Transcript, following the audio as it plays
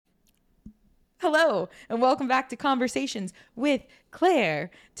Hello, and welcome back to Conversations with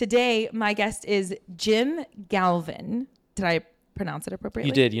Claire. Today, my guest is Jim Galvin. Did I pronounce it appropriately?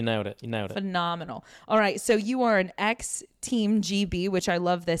 You did. You nailed it. Phenomenal. All right, so you are an ex-Team GB, which I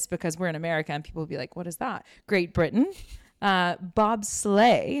love this because we're in America, and people will be like, what is that? Great Britain.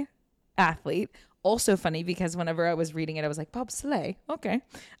 Bobsleigh athlete. Also funny because whenever I was reading it, I was like, bobsleigh. Okay.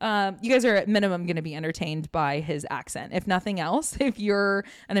 You guys are at minimum going to be entertained by his accent. If nothing else, if you're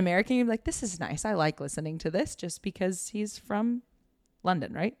an American, you're like, this is nice. I like listening to this just because he's from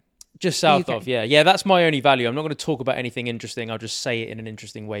London, right? Just south of, yeah. Yeah, that's my only value. I'm not going to talk about anything interesting. I'll just say it in an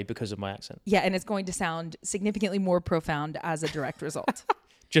interesting way because of my accent. Yeah, and it's going to sound significantly more profound as a direct result.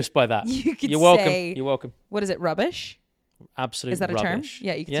 Just by that. You're welcome. You're welcome. What is it, rubbish? Absolute rubbish. Is that a term?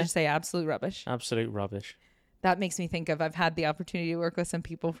 Yeah, you can just say absolute rubbish. Absolute rubbish. That makes me think of, I've had the opportunity to work with some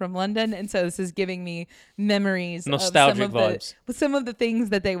people from London, and so this is giving me memories, nostalgic of vibes with some of the things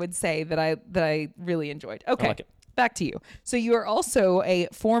that they would say that I really enjoyed. Okay, I like it. Back to you. So you are also a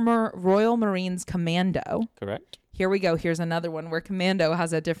former Royal Marines commando. Correct. Here we go. Here's another one where commando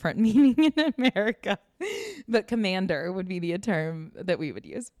has a different meaning in America, but commander would be the term that we would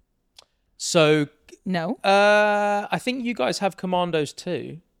use. So no, I think you guys have commandos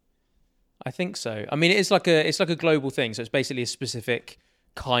too. I think so. I mean, it's like a global thing. So it's basically a specific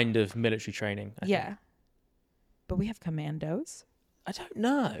kind of military training. I think. But we have commandos. I don't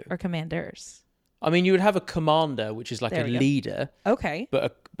know. Or commanders. I mean, you would have a commander, which is like a leader. Okay.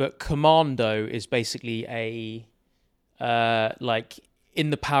 But commando is basically like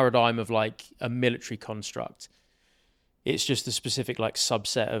in the paradigm of like a military construct. It's just a specific like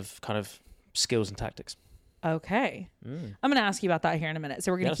subset of kind of skills and tactics. Okay. I'm going to ask you about that here in a minute.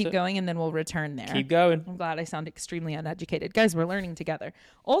 So we're going to keep going and then we'll return there. Keep going. I'm glad I sound extremely uneducated. Guys, we're learning together.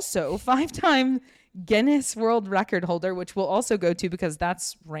 Also, 5-time Guinness World Record holder, which we'll also go to because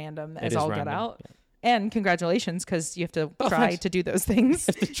that's random as all get out. Yeah. And congratulations, because you have to try to do those things.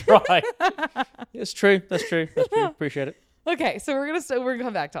 You have to try. That's true. Appreciate it. Okay, so we're gonna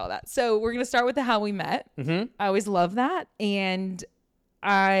come back to all that. So we're gonna start with how we met. Mm-hmm. I always love that, and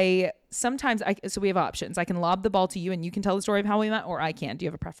so we have options. I can lob the ball to you, and you can tell the story of how we met, or I can. Do you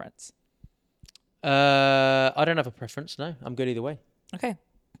have a preference? I don't have a preference. No, I'm good either way. Okay.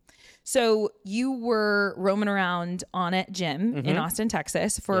 So you were roaming around on it gym in Austin,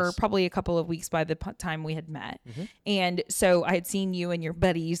 Texas for probably a couple of weeks by the time we had met. Mm-hmm. And so I had seen you and your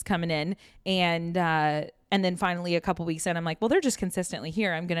buddies coming in and then finally a couple weeks in, I'm like, well, they're just consistently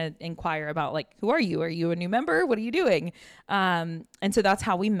here. I'm going to inquire about like, who are you? Are you a new member? What are you doing? And so that's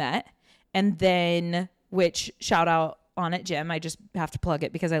how we met. And then, which shout out on it, Jim. I just have to plug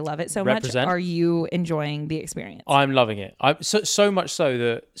it because I love it so much. Are you enjoying the experience? I'm loving it. So much so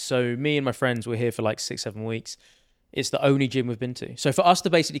that me and my friends were here for like 6-7 weeks. It's the only gym we've been to. So for us to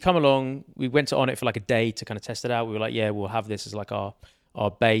basically come along, we went to On It for like a day to kind of test it out. We were like, yeah, we'll have this as like our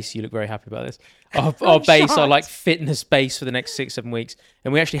base. You look very happy about this. Our base, our like fitness base for the next 6-7 weeks.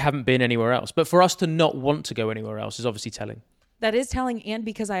 And we actually haven't been anywhere else. But for us to not want to go anywhere else is obviously telling. That is telling, and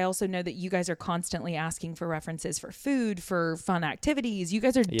because I also know that you guys are constantly asking for references for food, for fun activities. You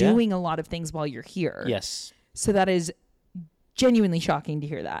guys are doing a lot of things while you're here. Yes. So that is genuinely shocking to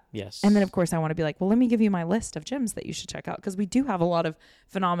hear that. Yes. And then, of course, I want to be like, well, let me give you my list of gyms that you should check out because we do have a lot of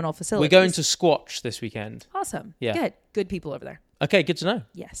phenomenal facilities. We're going to Squatch this weekend. Awesome. Yeah. Good people over there. Okay, good to know.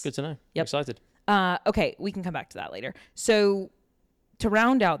 Yes. Good to know. Yep. Excited. Okay, we can come back to that later. So to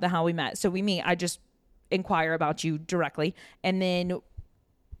round out the how we met, so we meet, I just inquire about you directly, and then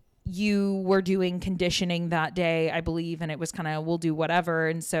you were doing conditioning that day, I believe, and it was kind of we'll do whatever,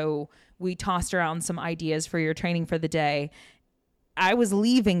 and so we tossed around some ideas for your training for the day. I was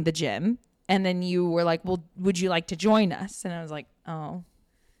leaving the gym, and then you were like, well, would you like to join us? And I was like, I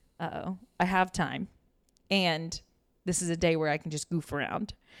have time, and this is a day where I can just goof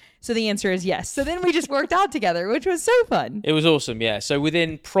around. So the answer is yes. So then we just worked out together, which was so fun. It was awesome, yeah. So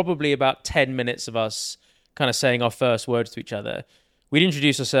within probably about 10 minutes of us kind of saying our first words to each other, we'd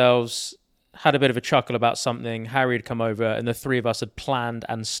introduced ourselves, had a bit of a chuckle about something, Harry had come over, and the three of us had planned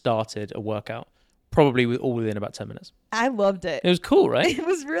and started a workout, probably all within about 10 minutes. I loved it. It was cool, right? It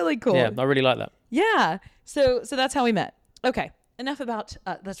was really cool. Yeah, I really like that. Yeah. So that's how we met. Okay. Enough about,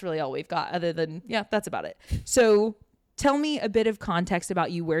 that's really all we've got other than, that's about it. So tell me a bit of context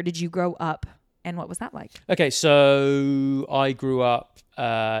about you. Where did you grow up and what was that like? Okay, so I grew up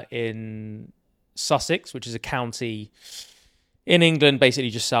in Sussex, which is a county in England, basically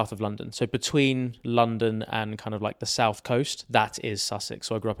just south of London. So between London and kind of like the south coast, that is Sussex.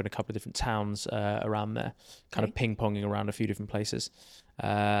 So I grew up in a couple of different towns around there, kind of ping-ponging around a few different places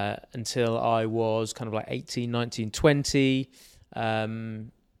until I was kind of like 18, 19, 20.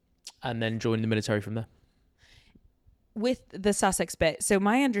 and then joined the military from there. With the Sussex bit, so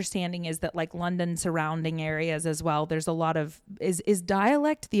my understanding is that like London surrounding areas as well, there's a lot of is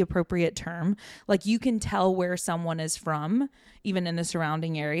dialect the appropriate term? Like you can tell where someone is from even in the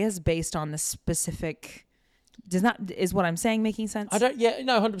surrounding areas based on the specific. Is what I'm saying making sense?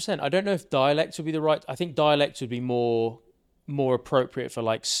 100%. I don't know if dialect would be the right. I think dialect would be more appropriate for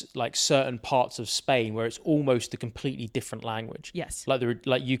like certain parts of Spain where it's almost a completely different language. Yes.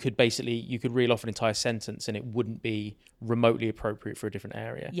 Like you could reel off an entire sentence and it wouldn't be remotely appropriate for a different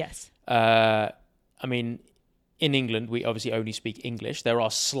area. Yes. I mean, in England, we obviously only speak English. There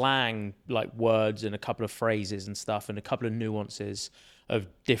are slang like words and a couple of phrases and stuff and a couple of nuances of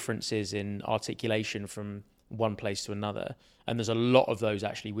differences in articulation from one place to another. And there's a lot of those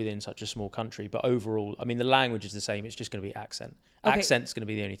actually within such a small country. But overall, I mean, the language is the same. It's just going to be accent. Okay. Accent's going to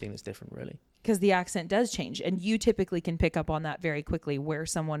be the only thing that's different, really. Because the accent does change. And you typically can pick up on that very quickly where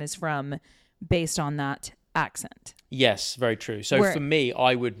someone is from based on that accent. Yes, very true. So for me,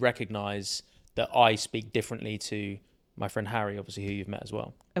 I would recognize that I speak differently to my friend Harry, obviously, who you've met as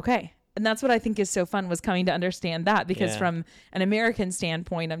well. Okay. And that's what I think is so fun, was coming to understand that. Because from an American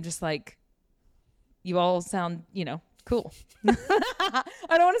standpoint, I'm just like, you all sound, cool. I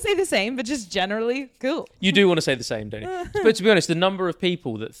don't want to say the same, but just generally cool. You do want to say the same, don't you? But to be honest, the number of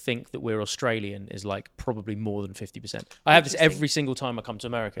people that think that we're Australian is like probably more than 50%. I have this every single time I come to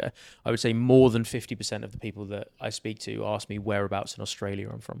America. I would say more than 50% of the people that I speak to ask me whereabouts in Australia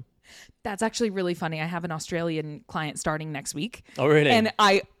I'm from. That's actually really funny. I have an Australian client starting next week. Oh, really? And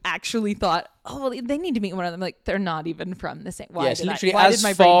I actually thought, well, they need to meet one of them. Like, they're not even from the same. Yes, literally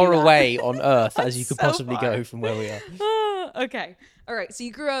as far away on Earth as you could possibly go from where we are. Okay. All right. So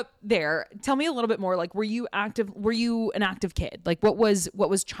you grew up there. Tell me a little bit more. Like, were you active? Were you an active kid? Like, what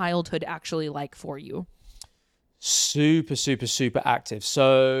was childhood actually like for you? Super, super, super active.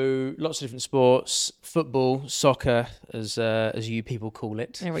 So lots of different sports, football, soccer, as you people call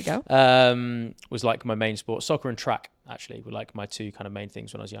it. There we go. Was like my main sport. Soccer and track actually were like my two kind of main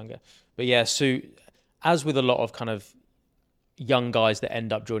things when I was younger. But yeah, so as with a lot of kind of young guys that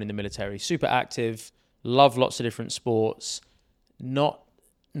end up joining the military, super active, love lots of different sports, not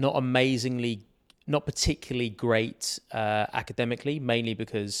particularly great academically, mainly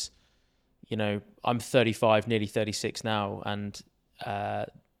because I'm 35, nearly 36 now, and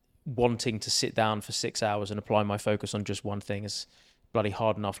wanting to sit down for 6 hours and apply my focus on just one thing is bloody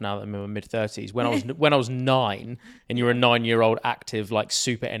hard enough now that I'm in my mid-30s. When I was 9 and you're a 9-year-old active, like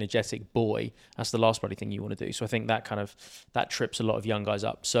super energetic boy, that's the last bloody thing you want to do. So I think that trips a lot of young guys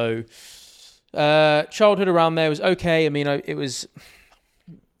up. So childhood around there was okay. I mean, I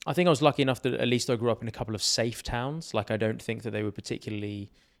think I was lucky enough that at least I grew up in a couple of safe towns. Like, I don't think that they were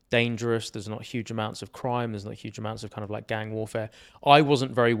particularly dangerous. There's not huge amounts of crime. There's not huge amounts of kind of like gang warfare. I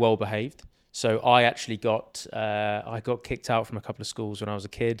wasn't very well behaved. So I actually got kicked out from a couple of schools when I was a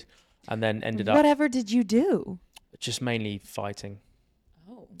kid, and then ended up... Whatever did you do? Just mainly fighting.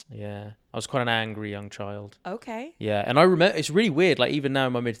 Oh. Yeah. I was quite an angry young child. Okay. Yeah. And I remember, it's really weird. Like, even now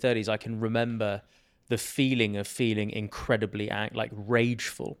in my mid-30s, I can remember the feeling of feeling incredibly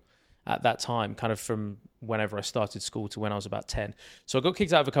rageful at that time, kind of from whenever I started school to when I was about 10. So I got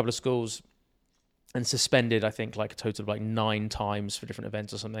kicked out of a couple of schools and suspended, I think, like a total of like 9 times for different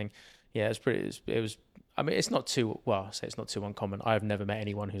events or something. Yeah, I mean, it's not too uncommon. I have never met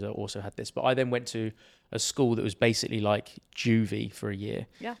anyone who's also had this, but I then went to a school that was basically like juvie for a year.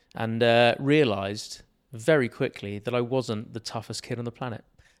 Yeah. And realized very quickly that I wasn't the toughest kid on the planet.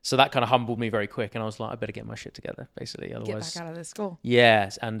 So that kind of humbled me very quick, and I was like, I better get my shit together, basically. Otherwise, get back out of this school.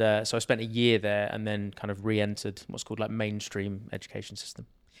 Yes, and so I spent a year there, and then kind of re-entered what's called like mainstream education system.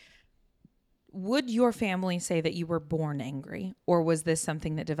 Would your family say that you were born angry, or was this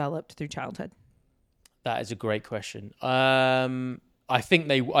something that developed through childhood? That is a great question. I think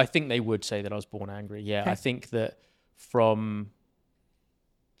they would say that I was born angry. Yeah, okay. I think that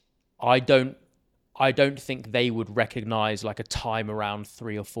I don't think they would recognize like a time around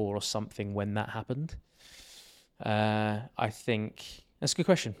 3 or 4 or something when that happened. I think that's a good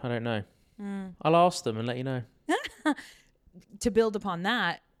question. I don't know. I'll ask them and let you know. To build upon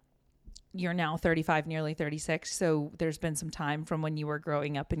that, you're now 35, nearly 36. So there's been some time from when you were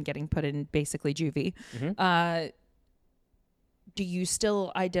growing up and getting put in basically juvie. Mm-hmm. Do you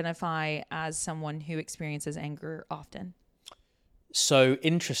still identify as someone who experiences anger often? So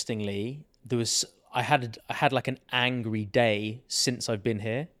interestingly, I had like an angry day since I've been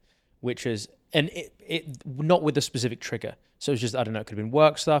here, which is, and it not with a specific trigger. So it's just, I don't know, it could have been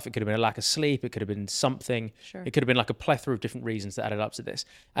work stuff. It could have been a lack of sleep. It could have been something. Sure. It could have been like a plethora of different reasons that added up to this.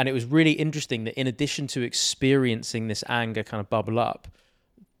 And it was really interesting that in addition to experiencing this anger kind of bubble up,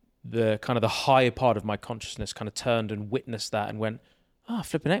 the kind of the higher part of my consciousness kind of turned and witnessed that and went, oh,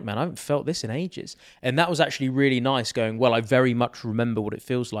 flipping heck, man, I haven't felt this in ages. And that was actually really nice going, well, I very much remember what it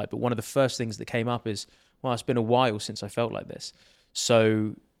feels like. But one of the first things that came up is, well, it's been a while since I felt like this.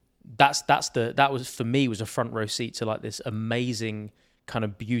 So that was for me was a front row seat to like this amazing kind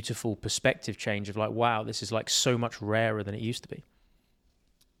of beautiful perspective change of like, wow, this is like so much rarer than it used to be.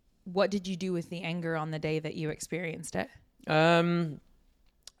 What did you do with the anger on the day that you experienced it?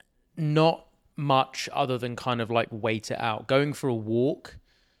 Not much other than kind of like wait it out. Going for a walk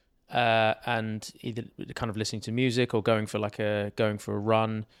and either kind of listening to music or going for a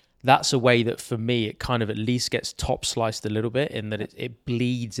run. That's a way that for me, it kind of at least gets top sliced a little bit in that it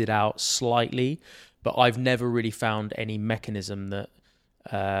bleeds it out slightly. But I've never really found any mechanism that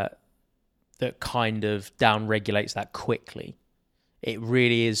kind of down regulates that quickly. It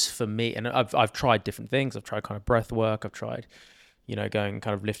really is for me. And I've tried different things. I've tried kind of breath work. I've tried, going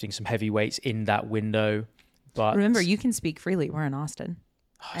kind of lifting some heavy weights in that window. But remember, you can speak freely. We're in Austin.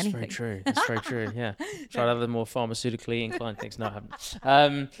 Oh, that's very true. That's very true. Yeah, tried other more pharmaceutically inclined things. No, I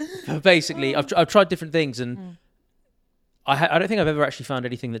haven't. But basically, I've tried different things, and I don't think I've ever actually found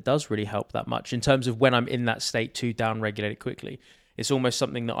anything that does really help that much in terms of when I'm in that state to down-regulate it quickly. It's almost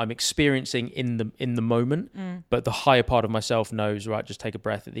something that I'm experiencing in the moment, but the higher part of myself knows, right, just take a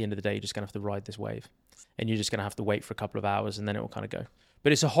breath. At the end of the day, you're just gonna have to ride this wave, and you're just gonna have to wait for a couple of hours, and then it will kind of go.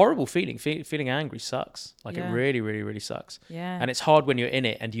 But it's a horrible feeling. Feeling angry sucks. Like it really, really, really sucks. Yeah. And it's hard when you're in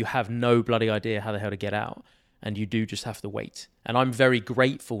it and you have no bloody idea how the hell to get out. And you do just have to wait. And I'm very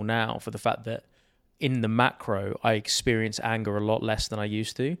grateful now for the fact that in the macro, I experience anger a lot less than I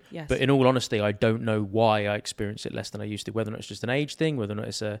used to. Yes. But in all honesty, I don't know why I experience it less than I used to. Whether or not it's just an age thing, whether or not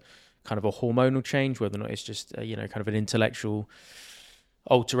it's a kind of a hormonal change, whether or not it's just, kind of an intellectual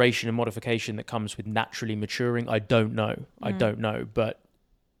alteration and modification that comes with naturally maturing. I don't know. I don't know. But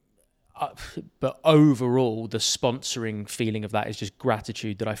overall, the sponsoring feeling of that is just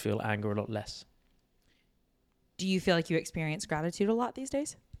gratitude that I feel anger a lot less. Do you feel like you experience gratitude a lot these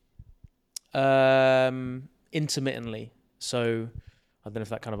days? Intermittently. So I don't know if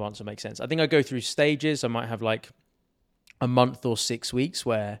that kind of answer makes sense. I think I go through stages. I might have like a month or 6 weeks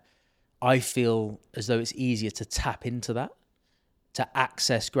where I feel as though it's easier to tap into that, to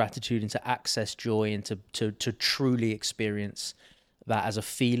access gratitude and to access joy and to truly experience that as a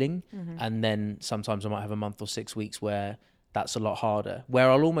feeling. And then sometimes I might have a month or 6 weeks where that's a lot harder, where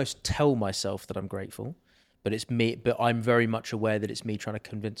I'll almost tell myself that I'm grateful, but it's me, but I'm very much aware that it's me trying to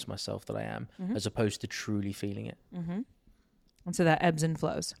convince myself that I am, as opposed to truly feeling it. And so that ebbs and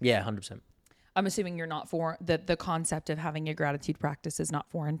flows. Yeah, 100%. I'm assuming you're not the concept of having a gratitude practice is not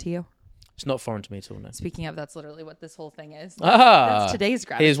foreign to you. It's not foreign to me at all, no. Speaking of, that's literally what this whole thing is. That's today's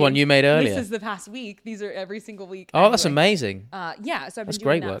gratitude. Here's one you made earlier. This is the past week. These are every single week. Oh, anyway. That's amazing. Yeah, so I've been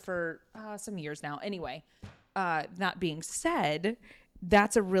doing that for some years now. Anyway, that being said,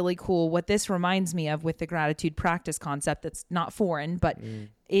 that's a really cool, what this reminds me of with the gratitude practice concept that's not foreign, but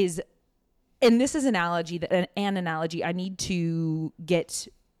is, and this is an analogy I need to get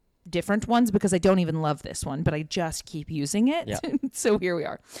different ones because I don't even love this one, but I just keep using it. Yeah. So here we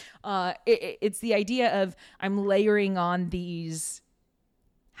are. It's the idea of I'm layering on these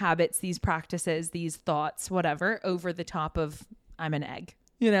habits, these practices, these thoughts, whatever, over the top of I'm an egg,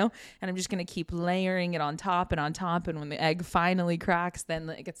 and I'm just going to keep layering it on top. And when the egg finally cracks, then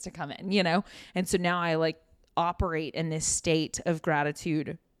it gets to come in, And so now I like operate in this state of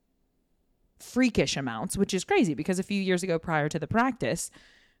gratitude, freakish amounts, which is crazy because a few years ago prior to the practice,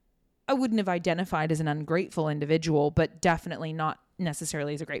 I wouldn't have identified as an ungrateful individual, but definitely not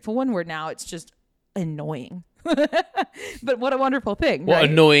necessarily as a grateful one, where now it's just annoying. But what a wonderful thing. What, right?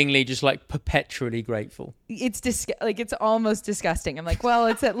 Annoyingly just like perpetually grateful. It's it's almost disgusting. I'm like, well,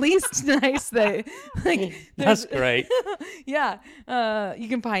 it's at least nice that like that's great. Yeah. You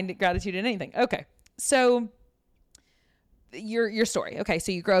can find gratitude in anything. Okay. So your story. Okay.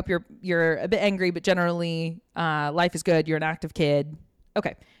 So you grow up, you're a bit angry, but generally life is good. You're an active kid.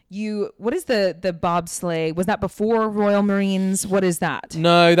 Okay. What is the bobsleigh? Was that before Royal Marines? What is that?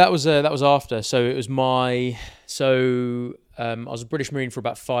 No, that was after. So it was I was a British Marine for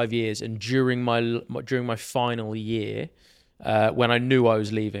about 5 years, and during my final year, when I knew I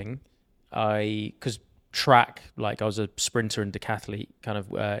was leaving, because track, like I was a sprinter and decathlete kind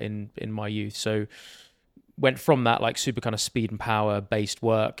of in my youth, so went from that like super kind of speed and power based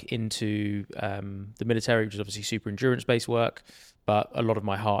work into the military, which is obviously super endurance based work. But a lot of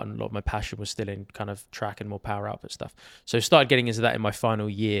my heart and a lot of my passion was still in kind of track and more power output stuff. So started getting into that in my final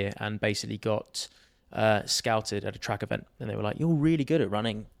year and basically got scouted at a track event, and they were like, "You're really good at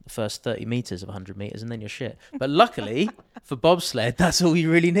running the first 30 meters of 100 meters, and then you're shit." But luckily for bobsled, that's all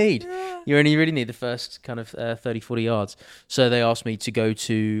you really need. You only really need the first kind of 30, 40 yards. So they asked me to go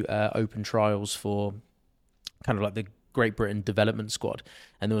to open trials for kind of like the Great Britain development squad,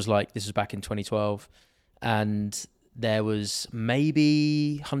 and there was like, this was back in 2012, and there was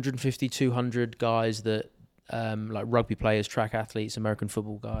maybe 150, 200 guys that like rugby players, track athletes, American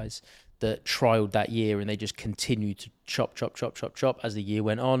football guys that trialed that year, and they just continued to chop as the year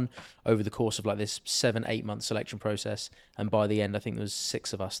went on over the course of like this 7-8 month selection process. And by the end, I think there was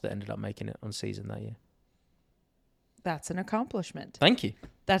 6 of us that ended up making it on season that year. That's an accomplishment. Thank you.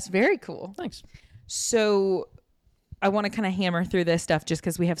 That's very cool. Thanks. So I want to kind of hammer through this stuff just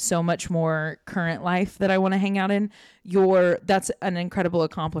because we have so much more current life that I want to hang out in. That's an incredible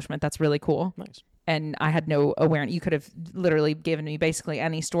accomplishment. That's really cool. Thanks. And I had no awareness. You could have literally given me basically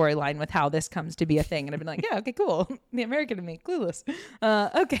any storyline with how this comes to be a thing. And I've been like, yeah, okay, cool. The American in me, clueless.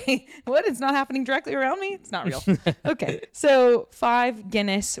 Okay. What? It's not happening directly around me? It's not real. Okay. So 5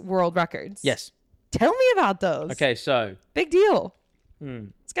 Guinness World Records. Yes. Tell me about those. Okay, so. Big deal.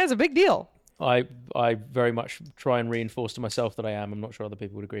 This guy's a big deal. I very much try and reinforce to myself that I am. I'm not sure other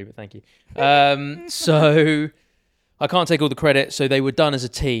people would agree, but thank you. So I can't take all the credit. So they were done as a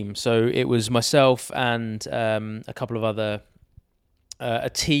team. So it was myself and a couple of other, a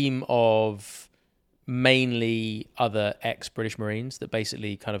team of mainly other ex-British Marines that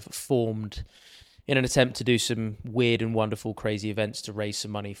basically kind of formed in an attempt to do some weird and wonderful, crazy events to raise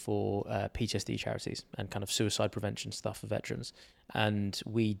some money for PTSD charities and kind of suicide prevention stuff for veterans. And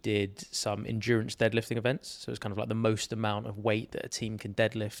we did some endurance deadlifting events. So it's kind of like the most amount of weight that a team can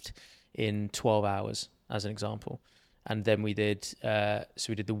deadlift in 12 hours, as an example. And then we did, so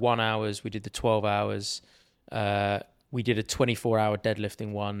we did the 1 hours, we did the 12 hours. We did a 24-hour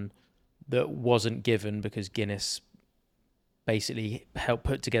deadlifting one that wasn't given because Guinness basically helped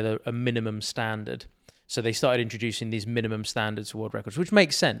put together a minimum standard. So they started introducing these minimum standards for world records, which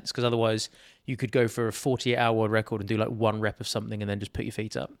makes sense because otherwise you could go for a 48-hour world record and do like 1 rep of something and then just put your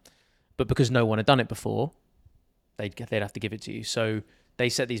feet up. But because no one had done it before, they'd have to give it to you. So they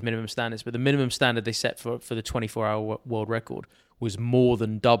set these minimum standards, but the minimum standard they set for the 24-hour world record was more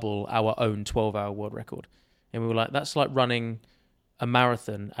than double our own 12-hour world record. And we were like, that's like running a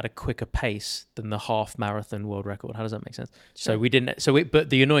marathon at a quicker pace than the half marathon world record. How does that make sense? Sure. So we didn't.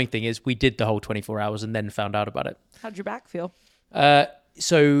 But the annoying thing is we did the whole 24 hours and then found out about it. How'd your back feel?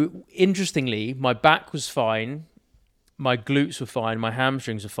 So interestingly, my back was fine. My glutes were fine. My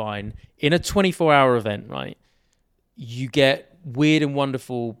hamstrings were fine. In a 24-hour event, right, you get weird and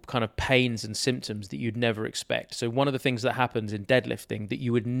wonderful kind of pains and symptoms that you'd never expect. So one of the things that happens in deadlifting that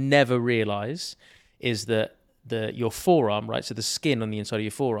you would never realize is that your forearm, right? So the skin on the inside of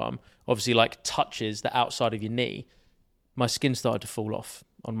your forearm obviously like touches the outside of your knee. My skin started to fall off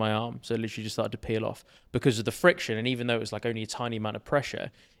on my arm. So it literally just started to peel off because of the friction. And even though it was like only a tiny amount of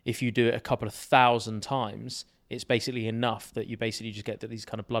pressure, if you do it a couple of 1,000 times, it's basically enough that you basically just get these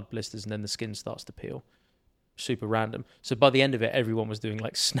kind of blood blisters and then the skin starts to peel. Super random. So by the end of it, everyone was doing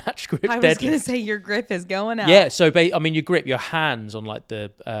like snatch grip deadlift. I was going to say your grip is going out. Yeah. So I mean, your grip, your hands on like the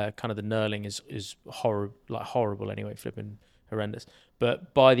kind of the knurling is horrible anyway, flipping horrendous.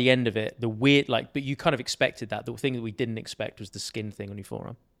 But by the end of it, the weird but you kind of expected that. The thing that we didn't expect was the skin thing on your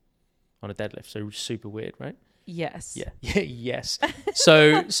forearm on a deadlift. So super weird, right? Yes. Yeah. Yes.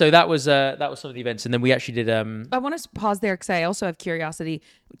 So that was some of the events, and then we actually did. I want to pause there because I also have curiosity.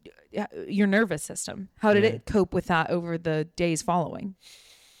 Your nervous system. How did it cope with that over the days following?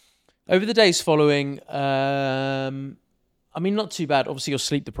 Over the days following, I mean, not too bad. Obviously, you're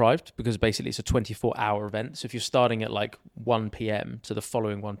sleep deprived because basically it's a 24-hour event. So if you're starting at like 1 p.m. to the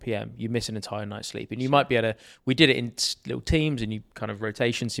following 1 p.m., you miss an entire night's sleep. And you might be able to, we did it in little teams and you kind of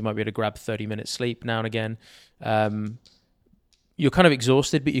rotations. So you might be able to grab 30 minutes sleep now and again. You're kind of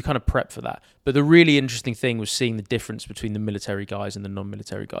exhausted, but you kind of prep for that. But the really interesting thing was seeing the difference between the military guys and the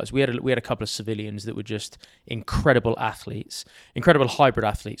non-military guys. We had a couple of civilians that were just incredible athletes, incredible hybrid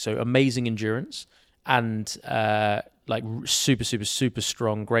athletes. So amazing endurance and like super, super, super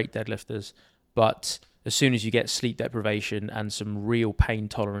strong, great deadlifters. But as soon as you get sleep deprivation and some real pain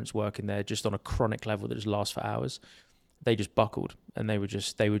tolerance work in there, just on a chronic level that just lasts for hours, they just buckled and they were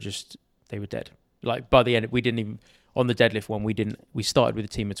dead. Like by the end, we didn't even. On the deadlift one, we started with a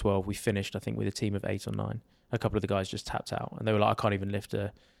team of 12. We finished, I think, with a team of 8 or 9. A couple of the guys just tapped out. And they were like, I can't even lift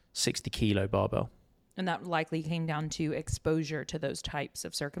a 60-kilo barbell. And that likely came down to exposure to those types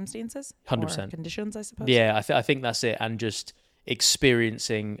of circumstances? 100%. Or conditions, I suppose? Yeah, I think that's it. And just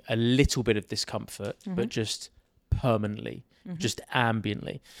experiencing a little bit of discomfort, but just permanently, just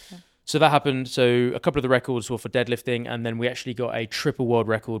ambiently. Yeah. So that happened. So a couple of the records were for deadlifting, and then we actually got a triple world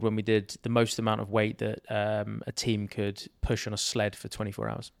record when we did the most amount of weight that a team could push on a sled for 24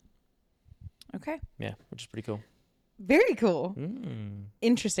 hours. Okay. Yeah, which is pretty cool. Very cool.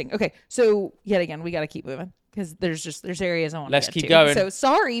 Interesting. Okay, so yet again, we got to keep moving because there's areas I want to Let's get keep to. going. So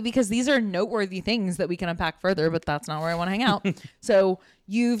sorry, because these are noteworthy things that we can unpack further, but that's not where I want to hang out. So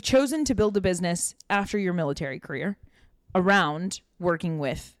you've chosen to build a business after your military career around working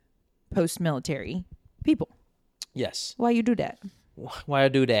with post-military people. Yes. Why you do that? Why I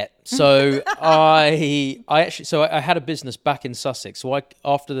do that? So I had a business back in Sussex. So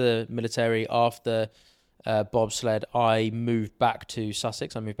after the military, after bobsled, I moved back to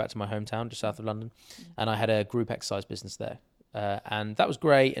Sussex. I moved back to my hometown just south of London, and I had a group exercise business there, and that was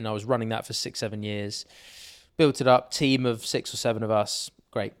great. And I was running that for 6-7 years, built it up, team of 6 or 7 of us,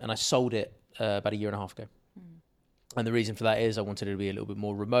 great. And I sold it about 1.5 years ago. And the reason for that is I wanted it to be a little bit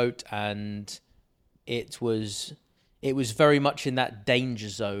more remote, and it was very much in that danger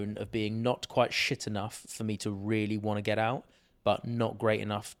zone of being not quite shit enough for me to really want to get out, but not great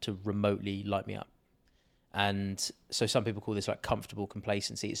enough to remotely light me up. And so some people call this like comfortable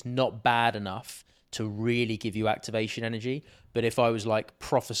complacency. It's not bad enough to really give you activation energy. But if I was like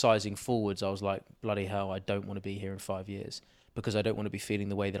prophesizing forwards, I was like, bloody hell, I don't want to be here in 5 years, because I don't want to be feeling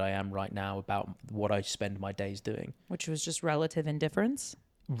the way that I am right now about what I spend my days doing. Which was just relative indifference.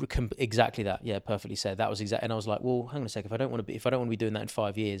 Exactly that. Yeah, perfectly said. That was exactly. And I was like, well, hang on a sec. If I don't want to be doing that in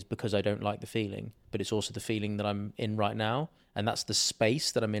 5 years because I don't like the feeling, but it's also the feeling that I'm in right now, and that's the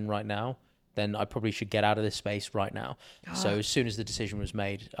space that I'm in right now, then I probably should get out of this space right now. God. So as soon as the decision was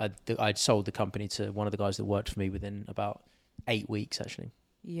made, I'd sold the company to one of the guys that worked for me within about 8 weeks, actually.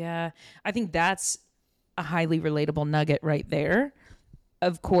 Yeah, I think that's a highly relatable nugget right there.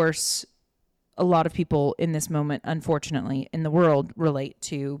 Of course, a lot of people in this moment, unfortunately, in the world relate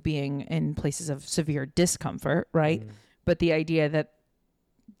to being in places of severe discomfort, right? But the idea that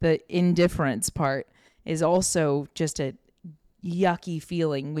the indifference part is also just a yucky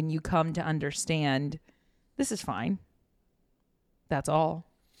feeling when you come to understand this is fine. That's all.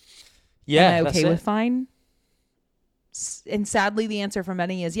 Yeah, Am I okay with fine? And sadly, the answer for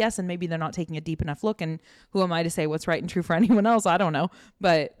many is yes, and maybe they're not taking a deep enough look. And who am I to say what's right and true for anyone else? I don't know,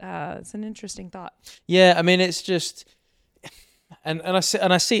 but it's an interesting thought. Yeah, I mean, it's just, and I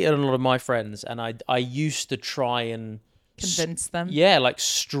see it in a lot of my friends, and I used to try and convince them. Yeah, like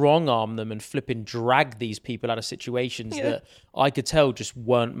strong arm them and flipping drag these people out of situations that I could tell just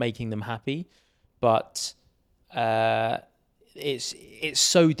weren't making them happy, but it's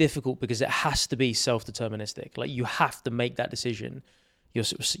so difficult because it has to be self-deterministic. Like you have to make that decision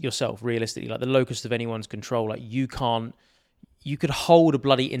yourself, realistically. Like the locus of anyone's control. Like you could hold a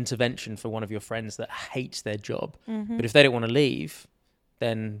bloody intervention for one of your friends that hates their job, but if they don't want to leave,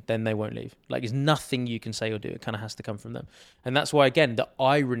 then they won't leave. Like there's nothing you can say or do. It kind of has to come from them. And that's why, again, the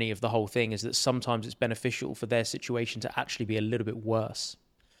irony of the whole thing is that sometimes it's beneficial for their situation to actually be a little bit worse,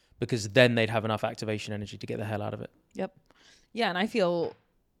 because then they'd have enough activation energy to get the hell out of it. Yep. Yeah, and I feel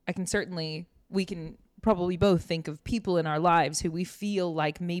we can probably both think of people in our lives who we feel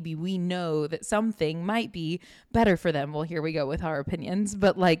like maybe we know that something might be better for them. Well, here we go with our opinions.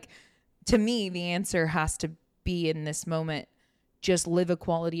 But like, to me, the answer has to be in this moment, just live a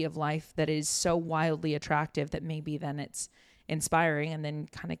quality of life that is so wildly attractive that maybe then it's inspiring, and then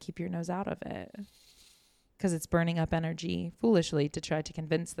kind of keep your nose out of it. Because it's burning up energy foolishly to try to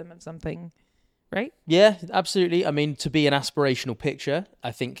convince them of something. Right? Yeah, absolutely. I mean, to be an aspirational picture,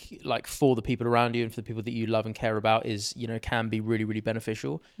 I think like for the people around you and for the people that you love and care about is, can be really, really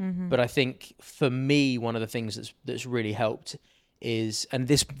beneficial. But I think for me, one of the things that's really helped is, and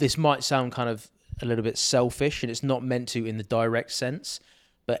this might sound kind of a little bit selfish, and it's not meant to in the direct sense,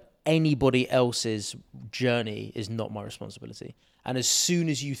 but anybody else's journey is not my responsibility. And as soon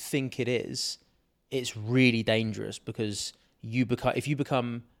as you think it is, it's really dangerous, because if you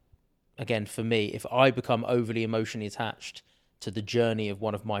become, again, for me, if I become overly emotionally attached to the journey of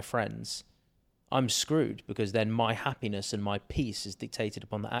one of my friends, I'm screwed, because then my happiness and my peace is dictated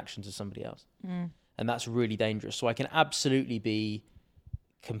upon the actions of somebody else. And that's really dangerous. So I can absolutely be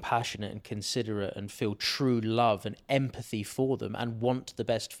compassionate and considerate and feel true love and empathy for them and want the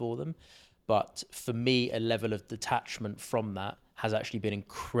best for them. But for me, a level of detachment from that has actually been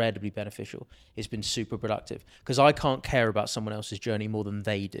incredibly beneficial. It's been super productive, because I can't care about someone else's journey more than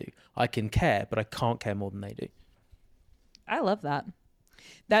they do. I can care, but I can't care more than they do. I love that.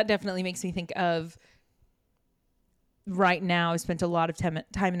 That definitely makes me think of right now. I've spent a lot of time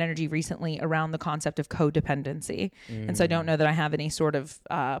and energy recently around the concept of codependency. And so I don't know that I have any sort of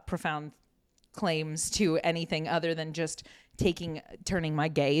profound claims to anything other than just turning my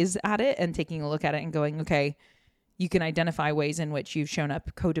gaze at it and taking a look at it and going, okay, you can identify ways in which you've shown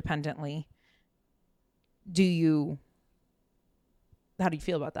up codependently. How do you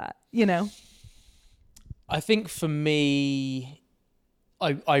feel about that? You know? I think for me,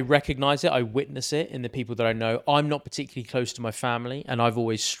 I recognize it. I witness it in the people that I know. I'm not particularly close to my family, and I've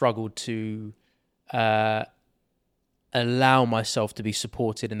always struggled to allow myself to be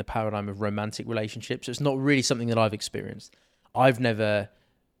supported in the paradigm of romantic relationships. It's not really something that I've experienced. I've never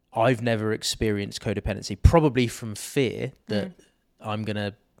experienced codependency, probably from fear that I'm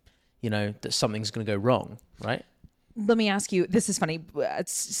gonna, that something's gonna go wrong, right? Let me ask you, this is funny.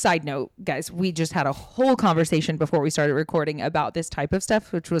 Side note, guys, we just had a whole conversation before we started recording about this type of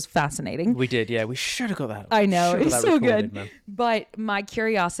stuff, which was fascinating. We did, yeah. We should have got that. I know, it's so good. Man. But my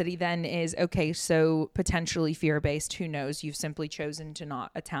curiosity then is, okay, so potentially fear-based, who knows? You've simply chosen to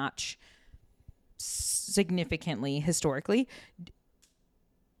not attach significantly historically.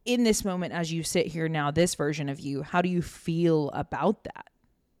 In this moment, as you sit here now, this version of you, how do you feel about that?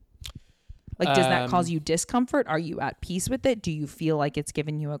 Like, does that cause you discomfort? Are you at peace with it? Do you feel like it's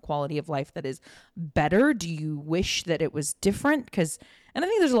given you a quality of life that is better? Do you wish that it was different? And I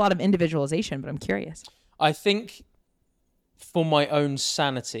think there's a lot of individualization, but I'm curious. I think for my own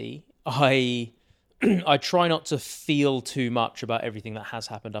sanity, I try not to feel too much about everything that has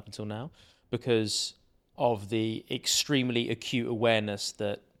happened up until now because of the extremely acute awareness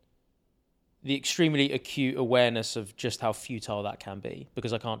of just how futile that can be,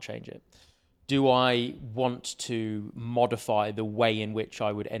 because I can't change it. Do I want to modify the way in which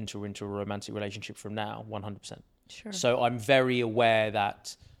I would enter into a romantic relationship from now? 100%. Sure. So I'm very aware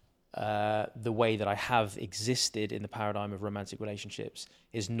that the way that I have existed in the paradigm of romantic relationships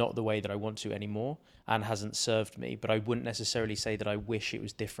is not the way that I want to anymore and hasn't served me. But I wouldn't necessarily say that I wish it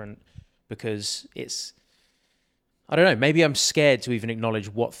was different, because I don't know, maybe I'm scared to even acknowledge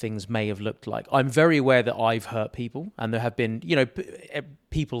what things may have looked like. I'm very aware that I've hurt people, and there have been,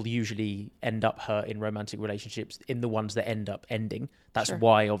 people usually end up hurt in romantic relationships in the ones that end up ending. That's sure.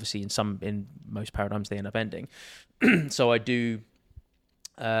 Why, obviously, in most paradigms, they end up ending. So I do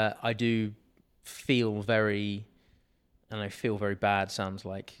feel very, and I feel very bad, sounds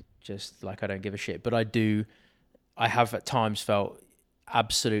like just like I don't give a shit, but I have at times felt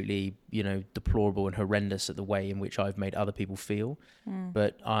absolutely, deplorable and horrendous at the way in which I've made other people feel.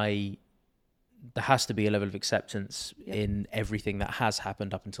 But there has to be a level of acceptance in everything that has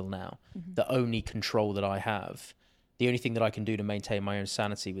happened up until now. Mm-hmm. The only control that I have, the only thing that I can do to maintain my own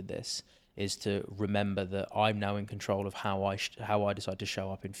sanity with this is to remember that I'm now in control of how I decide to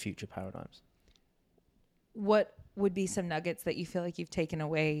show up in future paradigms. What would be some nuggets that you feel like you've taken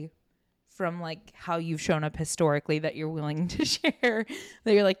away from like how you've shown up historically that you're willing to share,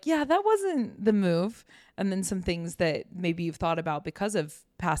 that you're like, yeah, that wasn't the move? And then some things that maybe you've thought about because of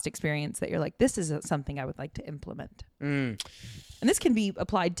past experience that you're like, this is something I would like to implement. And this can be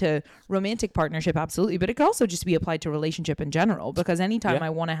applied to romantic partnership, absolutely, but it could also just be applied to relationship in general, because anytime I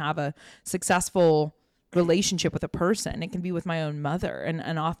want to have a successful relationship with a person, it can be with my own mother,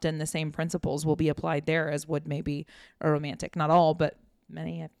 and often the same principles will be applied there as would maybe a romantic. Not all, but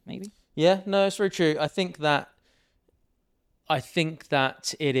many, maybe. Yeah, no, it's very true. I think that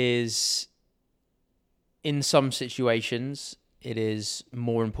it is, in some situations, it is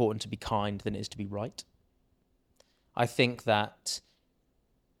more important to be kind than it is to be right. I think that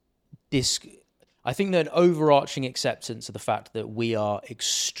an overarching acceptance of the fact that we are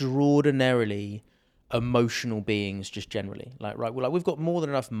extraordinarily emotional beings just generally. We've got more than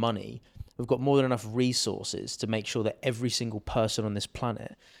enough money, we've got more than enough resources to make sure that every single person on this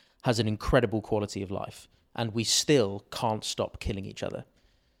planet has an incredible quality of life, and we still can't stop killing each other.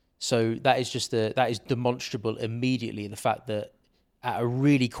 So that is demonstrable immediately, the fact that at a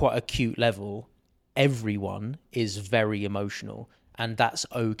really quite acute level, everyone is very emotional, and that's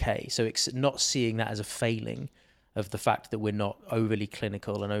okay. So it's not seeing that as a failing of the fact that we're not overly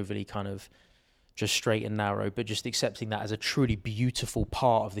clinical and overly kind of just straight and narrow, but just accepting that as a truly beautiful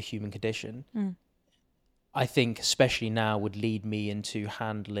part of the human condition. I think especially now would lead me into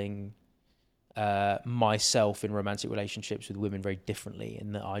handling myself in romantic relationships with women very differently,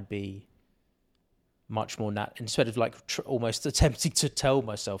 in that I'd be much more instead of like almost attempting to tell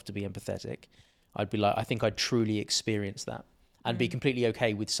myself to be empathetic, I'd be like, I think I'd truly experience that and be completely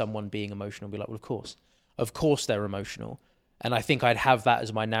okay with someone being emotional and be like, well, of course they're emotional. And I think I'd have that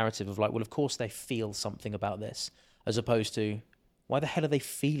as my narrative of like, well, of course they feel something about this, as opposed to, why the hell are they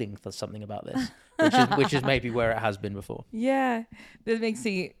feeling for something about this? Which is maybe where it has been before. Yeah. That makes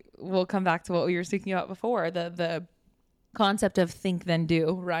me, we'll come back to what we were speaking about before, the concept of think then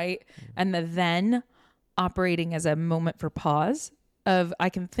do, right? And the then operating as a moment for pause of I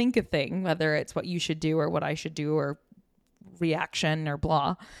can think a thing, whether it's what you should do or what I should do or reaction or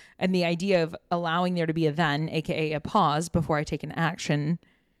blah. And the idea of allowing there to be a then, aka a pause before I take an action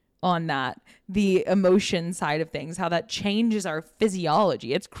on that, the emotion side of things, how that changes our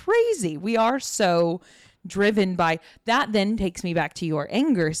physiology. It's crazy. We are so driven by that. Then takes me back to your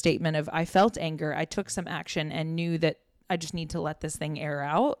anger statement of I felt anger. I took some action and knew that I just need to let this thing air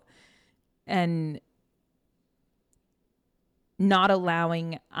out, and not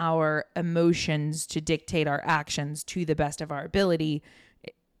allowing our emotions to dictate our actions to the best of our ability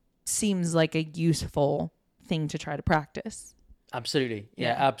seems like a useful thing to try to practice. Absolutely.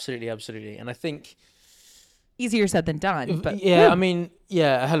 Yeah, absolutely. And I think easier said than done. But yeah, I mean,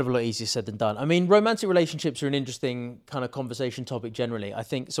 a hell of a lot easier said than done. I mean, romantic relationships are an interesting kind of conversation topic generally. I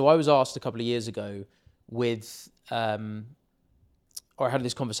think, so I was asked a couple of years ago with, or I had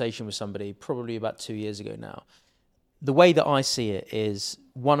this conversation with somebody probably about 2 years ago now. The way that I see it is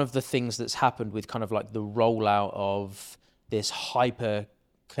one of the things that's happened with kind of like the rollout of this hyper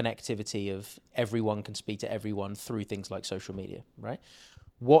connectivity of everyone can speak to everyone through things like social media, right?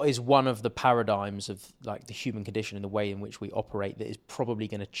 What is one of the paradigms of like the human condition and the way in which we operate that is probably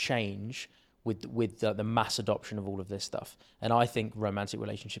going to change with the mass adoption of all of this stuff? And I think romantic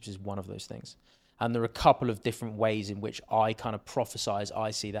relationships is one of those things. And there are a couple of different ways in which I kind of prophesize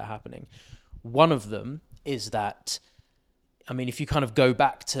I see that happening. One of them is that, I mean, if you kind of go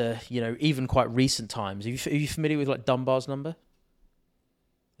back to, even quite recent times, are you familiar with like Dunbar's number?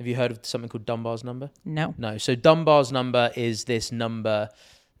 Have you heard of something called Dunbar's number? No. So Dunbar's number is this number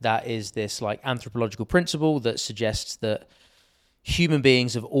that is this like anthropological principle that suggests that human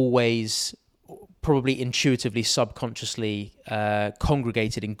beings have always probably intuitively, subconsciously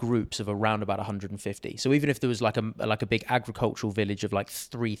congregated in groups of around about 150. So even if there was like a big agricultural village of like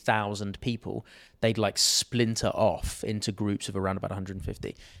 3,000 people, they'd like splinter off into groups of around about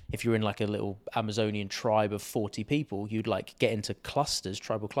 150. If you're in like a little Amazonian tribe of 40 people, you'd like get into clusters,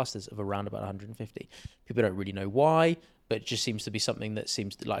 tribal clusters of around about 150. People don't really know why, but it just seems to be something that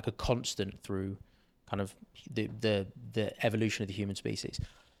seems like a constant through kind of the evolution of the human species.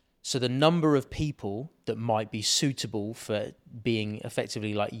 So the number of people that might be suitable for being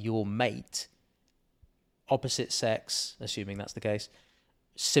effectively like your mate, opposite sex, assuming that's the case,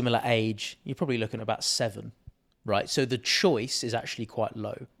 similar age, you're probably looking at about 7, right? So the choice is actually quite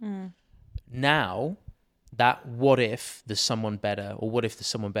low. Now, that what if there's someone better, or what if there's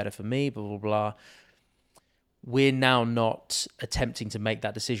someone better for me, blah, blah, blah, we're now not attempting to make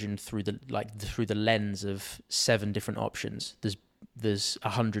that decision through the lens of 7 different options. There's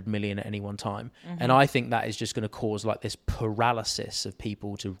 100 million at any one time. Mm-hmm. And I think that is just going to cause like this paralysis of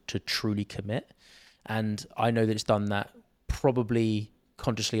people to truly commit. And I know that it's done that probably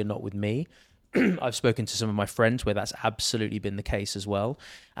consciously and not with me. I've spoken to some of my friends where that's absolutely been the case as well.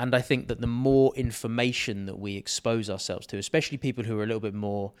 And I think that the more information that we expose ourselves to, especially people who are a little bit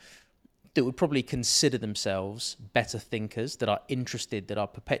more, that would probably consider themselves better thinkers, that are interested, that are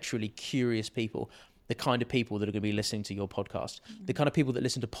perpetually curious people, the kind of people that are going to be listening to your podcast, the kind of people that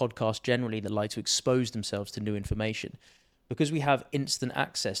listen to podcasts generally that like to expose themselves to new information. Because we have instant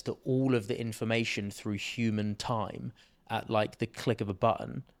access to all of the information through human time at like the click of a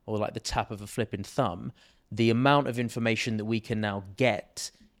button or like the tap of a flipping thumb, the amount of information that we can now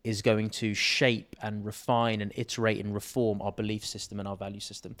get is going to shape and refine and iterate and reform our belief system and our value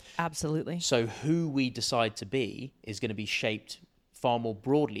system. Absolutely. So who we decide to be is going to be shaped far more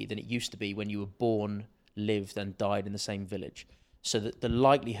broadly than it used to be when you were born, lived and died in the same village. So that the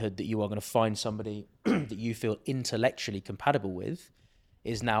likelihood that you are going to find somebody that you feel intellectually compatible with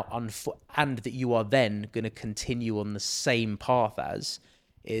is now and that you are then going to continue on the same path as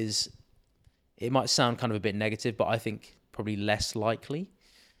is, it might sound kind of a bit negative, but I think probably less likely.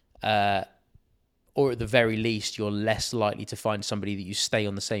 Or at the very least, you're less likely to find somebody that you stay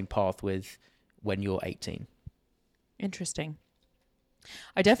on the same path with when you're 18. Interesting.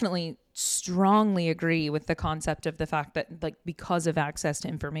 I definitely strongly agree with the concept of the fact that, like, because of access to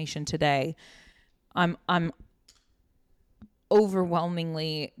information today, I'm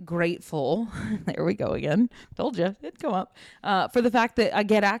overwhelmingly grateful. There we go again. Told you it'd come up. For the fact that I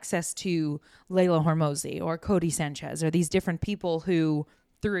get access to Layla Hormozi or Cody Sanchez or these different people who,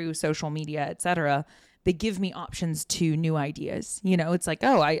 through social media, etc., they give me options to new ideas. You know, it's like,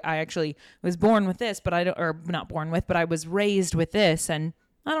 oh, I actually was born with this, but I was raised with this. And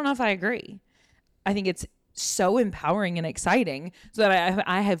I don't know if I agree. I think it's so empowering and exciting so that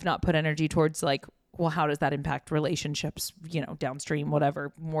I have not put energy towards like, well, how does that impact relationships, downstream,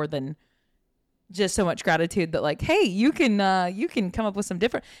 whatever, more than just so much gratitude that like, hey, you can come up with some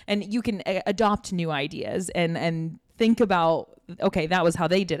different, and you can adopt new ideas and think about, okay, that was how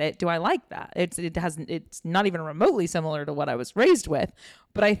they did it. Do I like that? It's not even remotely similar to what I was raised with,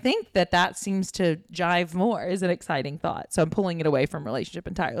 but I think that seems to jive more, is an exciting thought. So I'm pulling it away from relationship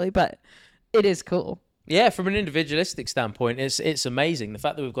entirely, but it is cool. Yeah, from an individualistic standpoint, it's amazing the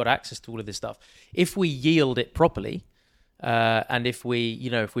fact that we've got access to all of this stuff. If we yield it properly, and if we're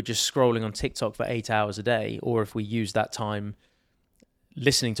just scrolling on TikTok for 8 hours a day, or if we use that time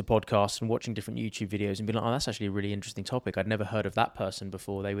listening to podcasts and watching different YouTube videos and be like, oh, that's actually a really interesting topic. I'd never heard of that person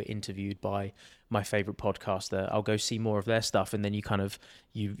before. They were interviewed by my favorite podcaster. I'll go see more of their stuff. And then you kind of,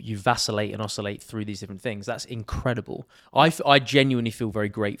 you vacillate and oscillate through these different things. That's incredible. I genuinely feel very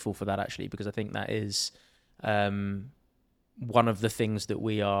grateful for that, actually, because I think that is one of the things that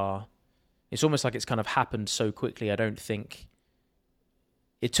it's almost like it's kind of happened so quickly. I don't think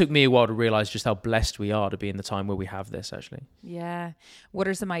it took me a while to realize just how blessed we are to be in the time where we have this, actually. Yeah. What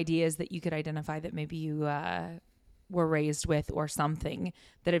are some ideas that you could identify that maybe you were raised with, or something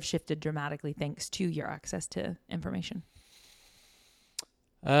that have shifted dramatically thanks to your access to information?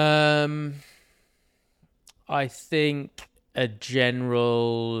 I think a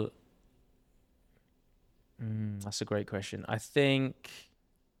general... that's a great question.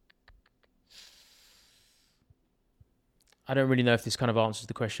 I don't really know if this kind of answers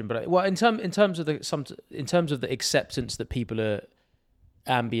the question, but in terms of the acceptance that people are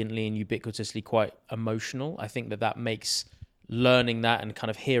ambiently and ubiquitously quite emotional, I think that makes learning that and kind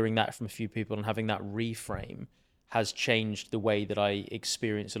of hearing that from a few people and having that reframe has changed the way that I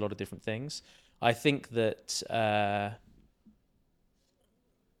experience a lot of different things. I think that I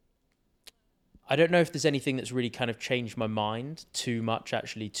don't know if there's anything that's really kind of changed my mind too much,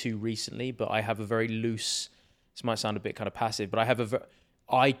 actually, too recently, but I have a very loose... This might sound a bit kind of passive, but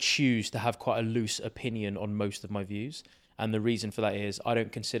I choose to have quite a loose opinion on most of my views. And the reason for that is I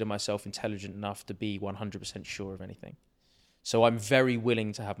don't consider myself intelligent enough to be 100% sure of anything. So I'm very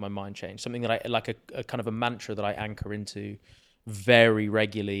willing to have my mind changed. Something that I like, a kind of a mantra that I anchor into very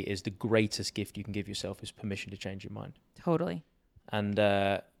regularly is the greatest gift you can give yourself is permission to change your mind. Totally. And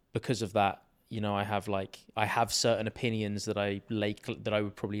because of that, I have certain opinions that I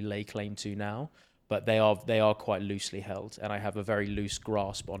would probably lay claim to now. But they are quite loosely held, and I have a very loose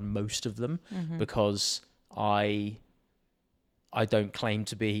grasp on most of them because I don't claim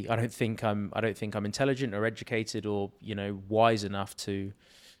to be. I don't think I'm intelligent or educated or wise enough to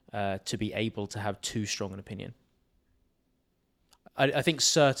be able to have too strong an opinion. I think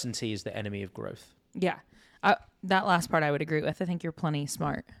certainty is the enemy of growth. Yeah, that last part I would agree with. I think you're plenty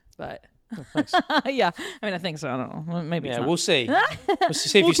smart, but. Oh, thanks. Yeah, I mean, I think so. I don't know. Maybe. Yeah, it's not. We'll see. We'll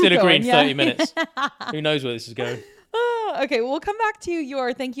see if you still agree in 30 minutes. Who knows where this is going? Okay, we'll come back to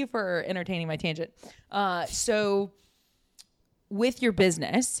your. Thank you for entertaining my tangent. So, with your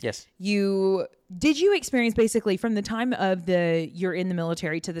business, yes, did you experience basically from the time of you're in the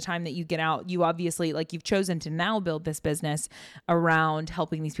military to the time that you get out? You obviously you've chosen to now build this business around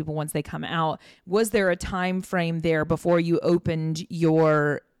helping these people once they come out. Was there a time frame there before you opened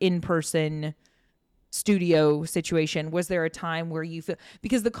your in-person studio situation? Was there a time where you feel,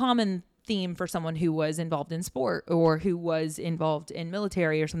 because the common theme for someone who was involved in sport or who was involved in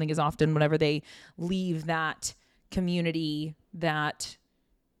military or something is often whenever they leave that community, that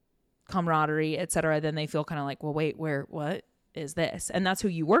camaraderie, etc., then they feel kind of like, well, wait, what is this? And that's who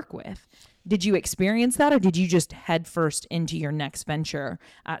you work with. Did you experience that, or did you just head first into your next venture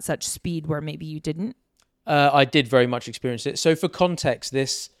at such speed where maybe you didn't? I did very much experience it. So for context,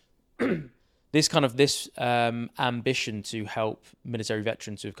 this ambition to help military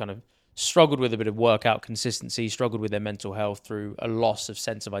veterans who've kind of struggled with a bit of workout consistency, struggled with their mental health through a loss of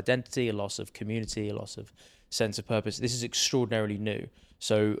sense of identity, a loss of community, a loss of sense of purpose. This is extraordinarily new.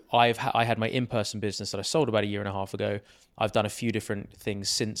 So I had my in-person business that I sold about 1.5 years ago. I've done a few different things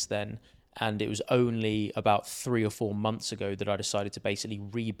since then. And it was only about 3 or 4 months ago that I decided to basically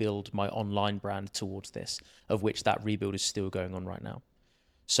rebuild my online brand towards this, of which that rebuild is still going on right now.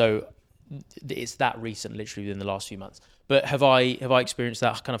 So it's that recent, literally within the last few months. But have I experienced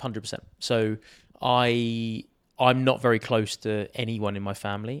that kind of 100%? So I'm not very close to anyone in my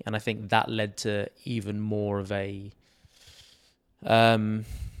family, and I think that led to even more of a kind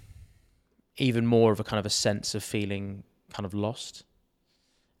of a sense of feeling kind of lost.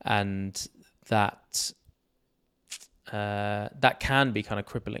 And that can be kind of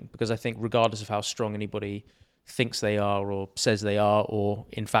crippling, because I think regardless of how strong anybody thinks they are or says they are or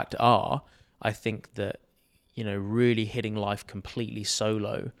in fact are, I think that really hitting life completely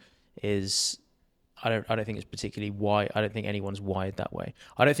solo is I don't think it's particularly why. I don't think anyone's wired that way.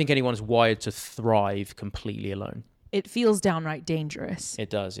 I don't think anyone's wired to thrive completely alone. It feels downright dangerous. It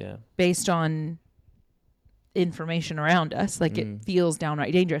does, yeah. Based on information around us, like it feels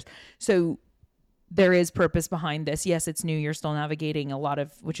downright dangerous. So there is purpose behind this. Yes, it's new. You're still navigating a lot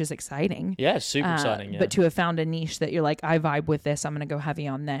of, which is exciting. Yeah, super exciting. Yeah. But to have found a niche that you're like, I vibe with this. I'm going to go heavy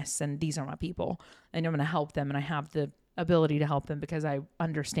on this. And these are my people. And I'm going to help them. And I have the ability to help them because I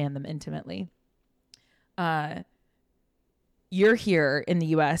understand them intimately. You're here in the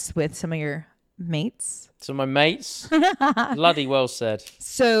U.S. with some of your mates. So my mates, bloody well said.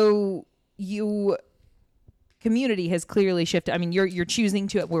 So community has clearly shifted. I mean, you're choosing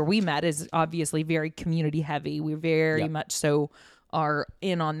to, where we met is obviously very community heavy. We very much so are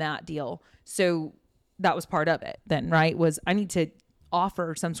in on that deal. So that was part of it then, right? Was I need to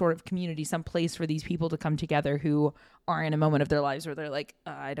offer some sort of community, some place for these people to come together who are in a moment of their lives where they're like,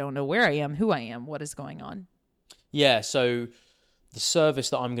 I don't know where I am, who I am, what is going on. Yeah. So the service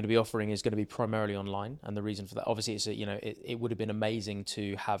that I'm going to be offering is going to be primarily online. And the reason for that, obviously, is that, it would have been amazing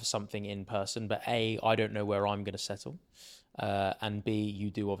to have something in person, but A, I don't know where I'm going to settle. And B, you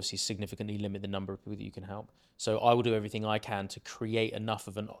do obviously significantly limit the number of people that you can help. So I will do everything I can to create enough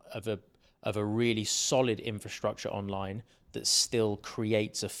of a really solid infrastructure online that still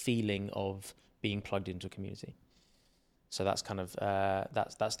creates a feeling of being plugged into a community. So that's kind of,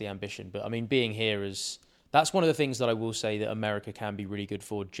 that's the ambition. But I mean, being here that's one of the things that I will say that America can be really good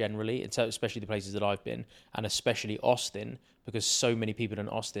for generally, especially the places that I've been, and especially Austin, because so many people in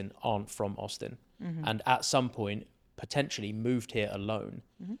Austin aren't from Austin. Mm-hmm. And at some point, potentially moved here alone.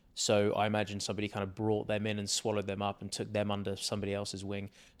 Mm-hmm. So I imagine somebody kind of brought them in and swallowed them up and took them under somebody else's wing.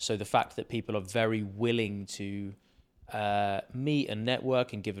 So the fact that people are very willing to meet and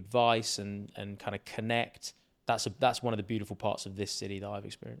network and give advice and kind of connect, that's one of the beautiful parts of this city that I've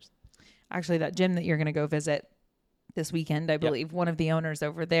experienced. Actually, that gym that you're going to go visit this weekend, I believe, one of the owners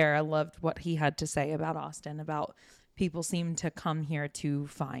over there, I loved what he had to say about Austin, about people seem to come here to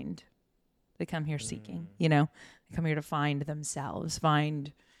find. They come here seeking, they come here to find themselves,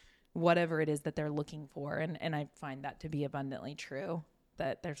 find whatever it is that they're looking for. And I find that to be abundantly true,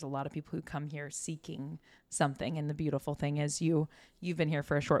 that there's a lot of people who come here seeking something. And the beautiful thing is you've been here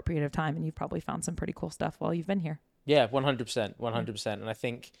for a short period of time and you've probably found some pretty cool stuff while you've been here. Yeah, 100%. And I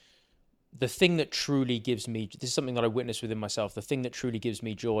think the thing that truly gives me, this is something that I witnessed within myself, the thing that truly gives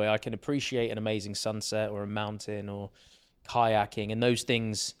me joy, I can appreciate an amazing sunset or a mountain or kayaking, and those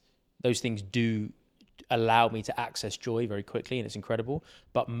things do allow me to access joy very quickly, and it's incredible.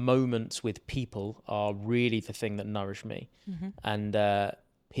 But moments with people are really the thing that nourish me. Mm-hmm. And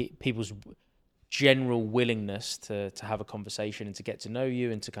people's general willingness to have a conversation and to get to know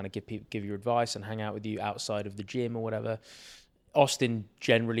you and to kind of give you advice and hang out with you outside of the gym or whatever. Austin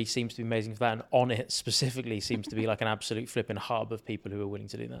generally seems to be amazing for that, and On It specifically seems to be like an absolute flipping hub of people who are willing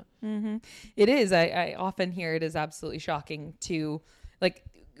to do that. Mm-hmm. It is. I often hear it is absolutely shocking to like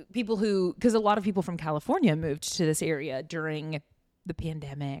people who, because a lot of people from California moved to this area during the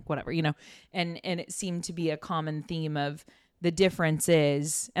pandemic, whatever, and it seemed to be a common theme of the difference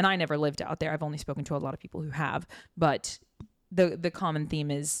is, and I never lived out there. I've only spoken to a lot of people who have, but the common theme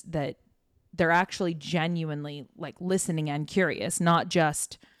is that they're actually genuinely like listening and curious, not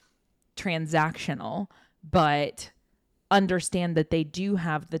just transactional, but understand that they do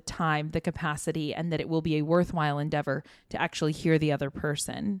have the time, the capacity, and that it will be a worthwhile endeavor to actually hear the other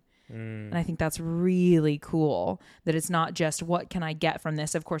person. And I think that's really cool, that it's not just what can I get from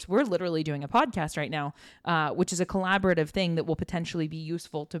this. Of course, we're literally doing a podcast right now, which is a collaborative thing that will potentially be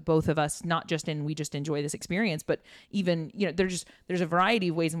useful to both of us, not just in we just enjoy this experience, but even, there's a variety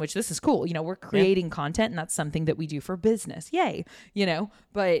of ways in which this is cool. We're creating content, and that's something that we do for business. Yay.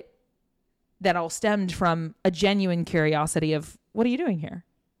 But that all stemmed from a genuine curiosity of what are you doing here?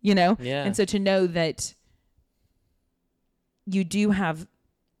 Yeah. And so to know that you do have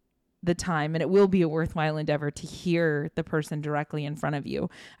the time, and it will be a worthwhile endeavor to hear the person directly in front of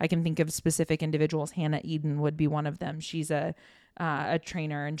you. I can think of specific individuals. Hannah Eden would be one of them. She's a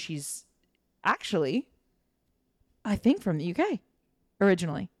trainer, and she's actually, I think, from the UK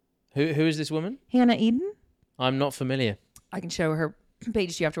originally. Who is this woman? Hannah Eden. I'm not familiar. I can show her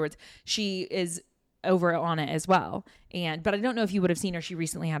page to you afterwards. She is over on it as well. But I don't know if you would have seen her. She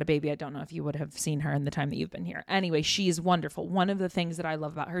recently had a baby. I don't know if you would have seen her in the time that you've been here. Anyway, she is wonderful. One of the things that I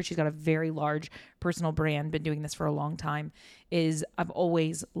love about her, she's got a very large personal brand, been doing this for a long time, is I've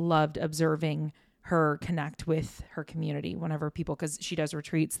always loved observing her connect with her community whenever people, because she does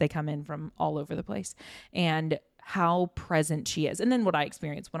retreats, they come in from all over the place, and how present she is. And then what I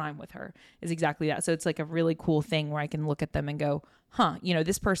experience when I'm with her is exactly that. So it's like a really cool thing where I can look at them and go,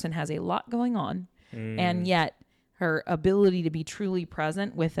 this person has a lot going on. And yet her ability to be truly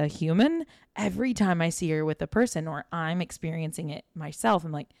present with a human, every time I see her with a person or I'm experiencing it myself,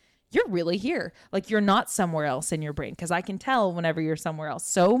 I'm like, you're really here. Like, you're not somewhere else in your brain. Because I can tell whenever you're somewhere else.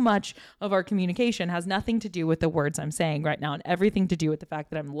 So much of our communication has nothing to do with the words I'm saying right now and everything to do with the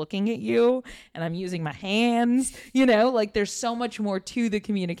fact that I'm looking at you and I'm using my hands. You know, like, there's so much more to the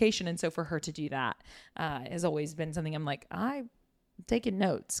communication. And so for her to do that has always been something I'm like, I'm taking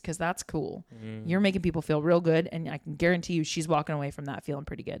notes because that's cool. You're making people feel real good. And I can guarantee you she's walking away from that feeling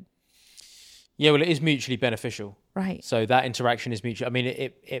pretty good. Yeah, well, it is mutually beneficial. Right. So that interaction is mutual. I mean,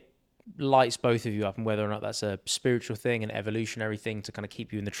 it lights both of you up, and whether or not that's a spiritual thing, an evolutionary thing to kind of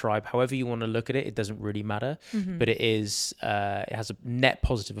keep you in the tribe, however you want to look at it, it doesn't really matter. But it is, it has a net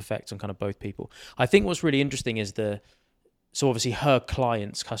positive effect on kind of both people. I think what's really interesting is so obviously her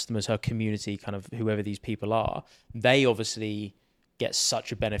clients, customers, her community, kind of whoever these people are, they obviously get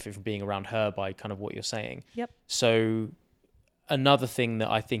such a benefit from being around her by kind of what you're saying. Yep. So another thing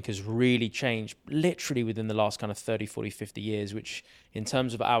that I think has really changed literally within the last kind of 30, 40, 50 years, which in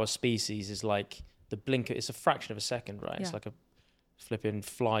terms of our species is like the blink, it's a fraction of a second, right? Yeah. It's like a flipping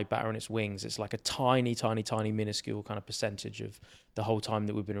fly battering its wings. It's like a tiny, tiny, tiny, minuscule kind of percentage of the whole time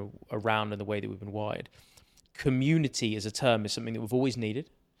that we've been around and the way that we've been wired. Community as a term is something that we've always needed.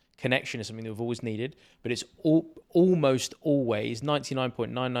 Connection is something that we've always needed, but it's almost always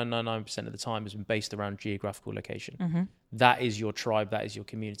 99.9999% of the time has been based around geographical location. That is your tribe, that is your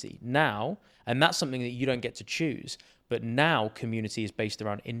community. Now, and that's something that you don't get to choose, but now community is based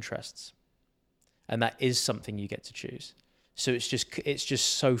around interests. And that is something you get to choose. So it's just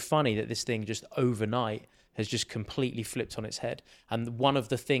so funny that this thing just overnight has just completely flipped on its head. And one of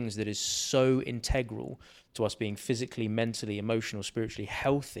the things that is so integral to us being physically, mentally, emotional, spiritually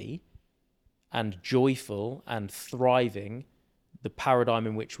healthy and joyful and thriving, the paradigm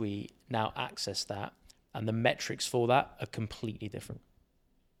in which we now access that and the metrics for that are completely different.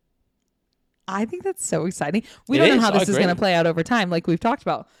 I think that's so exciting. We don't know how this is going to play out over time, like we've talked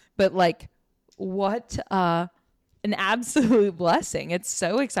about, but like, what an absolute blessing. It's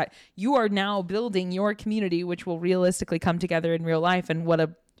so exciting. You are now building your community, which will realistically come together in real life. And what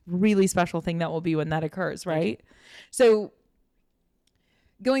a really special thing that will be when that occurs, right? So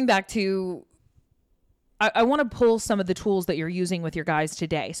going back to, I want to pull some of the tools that you're using with your guys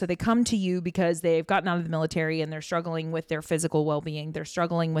today. So they come to you because they've gotten out of the military and they're struggling with their physical well-being. They're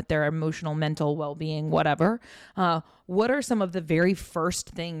struggling with their emotional, mental well-being, whatever. What are some of the very first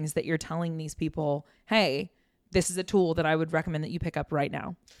things that you're telling these people, hey, this is a tool that I would recommend that you pick up right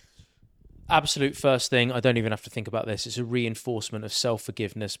now? Absolute first thing, I don't even have to think about this. It's a reinforcement of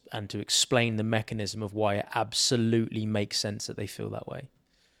self-forgiveness and to explain the mechanism of why it absolutely makes sense that they feel that way.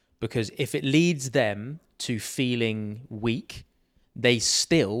 Because if it leads them to feeling weak, they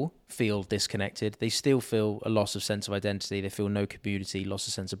still feel disconnected. They still feel a loss of sense of identity. They feel no community, loss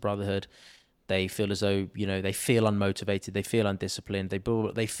of sense of brotherhood. They feel as though, they feel unmotivated. They feel undisciplined.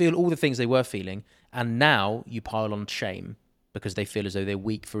 They feel all the things they were feeling. And now you pile on shame because they feel as though they're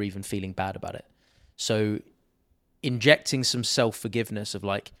weak for even feeling bad about it. So injecting some self-forgiveness of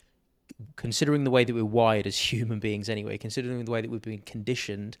like, considering the way that we're wired as human beings anyway, considering the way that we've been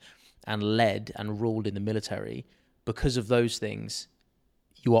conditioned and led and ruled in the military, because of those things,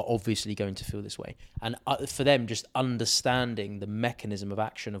 you are obviously going to feel this way. And for them, just understanding the mechanism of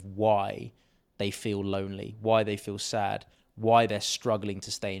action of why they feel lonely, why they feel sad, why they're struggling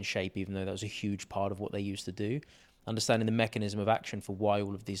to stay in shape, even though that was a huge part of what they used to do. Understanding the mechanism of action for why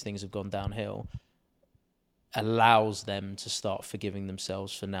all of these things have gone downhill allows them to start forgiving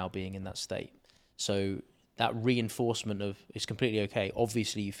themselves for now being in that state. So that reinforcement of it's completely okay.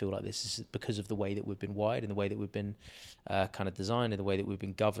 Obviously, you feel like this is because of the way that we've been wired and the way that we've been kind of designed and the way that we've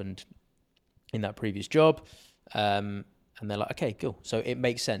been governed in that previous job. And they're like, okay, cool. So it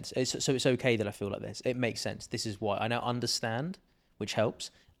makes sense. So it's okay that I feel like this. It makes sense. This is why I now understand, which helps.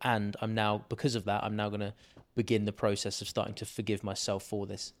 And I'm now, because of that, I'm now going to begin the process of starting to forgive myself for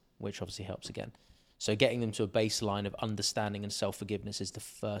this, which obviously helps again. So getting them to a baseline of understanding and self-forgiveness is the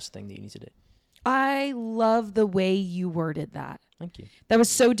first thing that you need to do. I love the way you worded that. Thank you. That was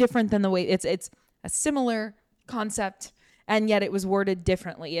so different than the way it's a similar concept, and yet it was worded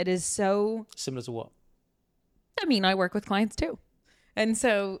differently. It is so similar to what? I mean, I work with clients too. And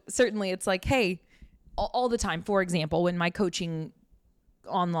so certainly it's like, hey, all the time, for example, when my coaching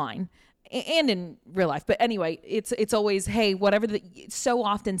online and in real life, but anyway, it's always, hey, so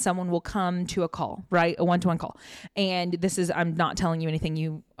often someone will come to a call, right? A one-to-one call. And I'm not telling you anything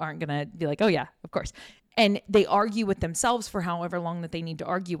you aren't going to be like, oh yeah, of course. And they argue with themselves for however long that they need to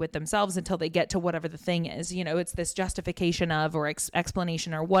argue with themselves until they get to whatever the thing is. You know, it's this justification of or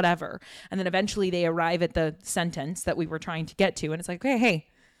explanation or whatever. And then eventually they arrive at the sentence that we were trying to get to. And it's like, okay, hey.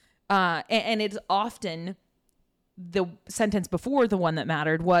 And it's often the sentence before the one that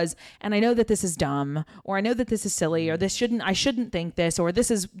mattered was, and I know that this is dumb, or I know that this is silly, or I shouldn't think this, or this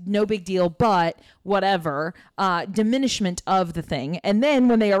is no big deal, but whatever, diminishment of the thing. And then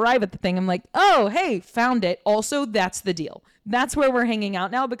when they arrive at the thing, I'm like, oh, hey, found it. Also, that's the deal. That's where we're hanging out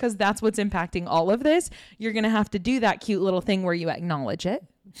now, because that's what's impacting all of this. You're going to have to do that cute little thing where you acknowledge it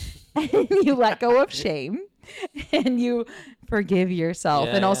and you let go of shame and you forgive yourself.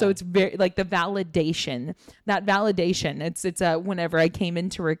 And also it's very like the validation, it's whenever I came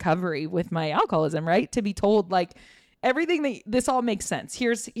into recovery with my alcoholism, right, to be told like everything that this all makes sense,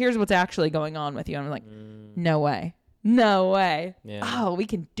 here's what's actually going on with you, and I'm like, no way oh, we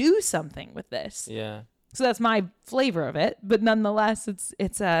can do something with this. So that's my flavor of it, but nonetheless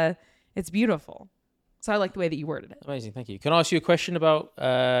it's beautiful. So I like the way that you worded it. Amazing, thank you. Can I ask you a question about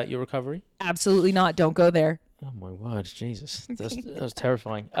your recovery? Absolutely not. Don't go there. Oh my word, Jesus, that was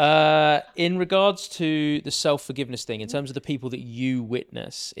terrifying. In regards to the self-forgiveness thing, in terms of the people that you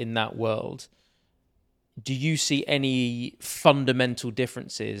witness in that world, do you see any fundamental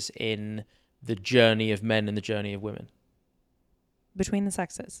differences in the journey of men and the journey of women? Between the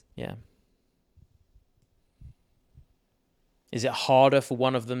sexes? Yeah. Is it harder for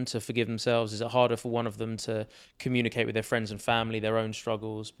one of them to forgive themselves? Is it harder for one of them to communicate with their friends and family, their own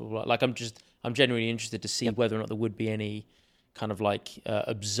struggles? Blah, blah, blah. Like, I'm genuinely interested to see whether or not there would be any kind of like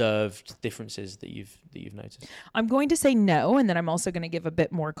observed differences that you've noticed. I'm going to say no, and then I'm also going to give a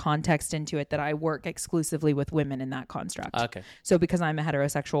bit more context into it, that I work exclusively with women in that construct. Okay. So because I'm a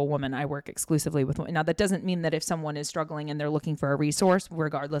heterosexual woman, I work exclusively with women. Now, that doesn't mean that if someone is struggling and they're looking for a resource,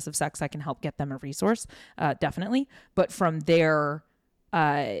 regardless of sex, I can help get them a resource, definitely. But from there,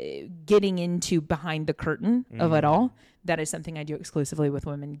 getting into behind the curtain of it all, that is something I do exclusively with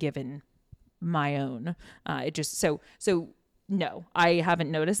women, given my own. It just so. No, I haven't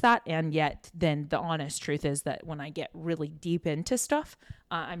noticed that. And yet then the honest truth is that when I get really deep into stuff,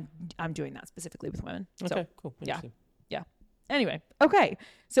 I'm doing that specifically with women. Okay, cool. Yeah. Anyway. Okay.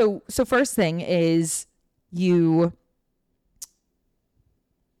 So first thing is you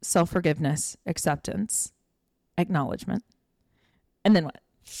self-forgiveness, acceptance, acknowledgement. And then what?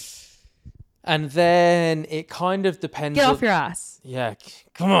 And then it kind of depends. Get off your ass. Yeah.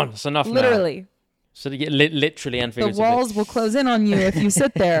 Come on. It's enough Literally. Now. So to get literally and figuratively. The walls will close in on you if you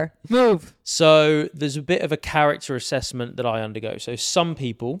sit there. Move. So there's a bit of a character assessment that I undergo. So some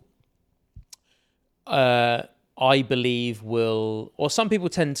people, I believe some people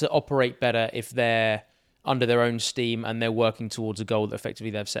tend to operate better if they're under their own steam and they're working towards a goal that effectively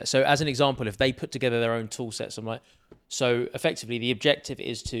they've set. So as an example, if they put together their own tool sets, so effectively the objective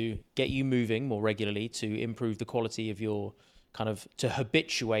is to get you moving more regularly, to improve the quality of your kind of, to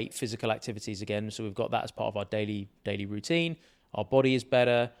habituate physical activities again. So we've got that as part of our daily routine. Our body is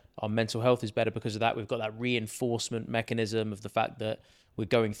better. Our mental health is better because of that. We've got that reinforcement mechanism of the fact that we're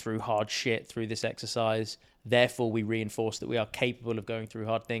going through hard shit through this exercise. Therefore, we reinforce that we are capable of going through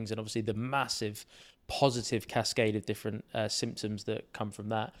hard things. And obviously the massive positive cascade of different symptoms that come from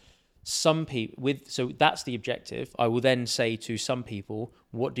that. Some people so that's the objective. I will then say to some people,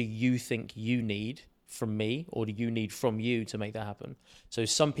 what do you think you need from me, or do you need from you to make that happen? So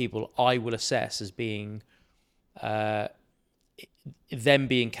some people I will assess as being them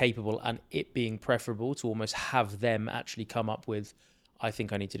being capable and it being preferable to almost have them actually come up with, I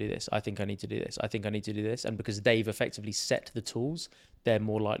think I need to do this, I think I need to do this, I think I need to do this. And because they've effectively set the tools, they're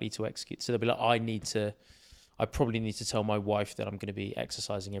more likely to execute. So they'll be like, I probably need to tell my wife that I'm going to be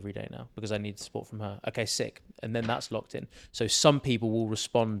exercising every day now because I need support from her. Okay, sick. And then that's locked in. So some people will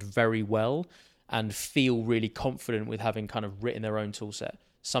respond very well and feel really confident with having kind of written their own tool set.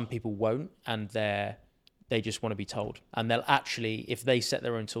 Some people won't, and they just want to be told. And they'll actually, if they set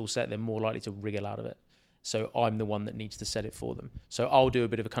their own tool set, they're more likely to wriggle out of it. So I'm the one that needs to set it for them. So I'll do a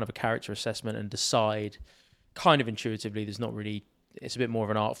bit of a kind of a character assessment and decide kind of intuitively, it's a bit more of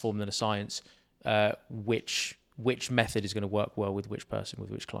an art form than a science, which method is going to work well with which person, with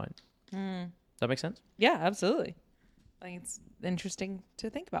which client. Does that make sense? Yeah, absolutely. I think it's interesting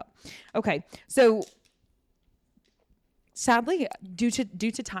to think about. Okay, so sadly, due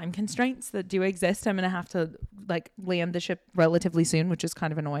to time constraints that do exist, I'm going to have to land the ship relatively soon, which is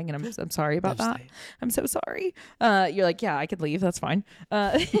kind of annoying, and I'm sorry about that. I'm so sorry. You're like, yeah, I could leave. That's fine.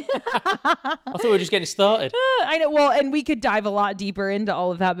 I thought we were just getting started. I know. Well, and we could dive a lot deeper into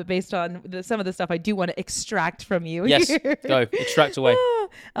all of that, but based on some of the stuff I do want to extract from you. Yes, go extract away.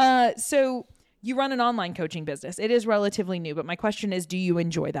 So you run an online coaching business. It is relatively new, but my question is, do you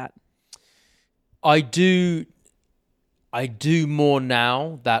enjoy that? I do more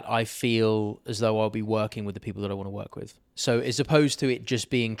now that I feel as though I'll be working with the people that I want to work with. So as opposed to it just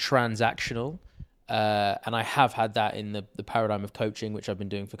being transactional, and I have had that in the paradigm of coaching, which I've been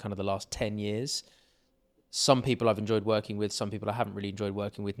doing for kind of the last 10 years. Some people I've enjoyed working with, some people I haven't really enjoyed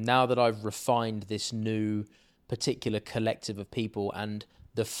working with. Now that I've refined this new particular collective of people, and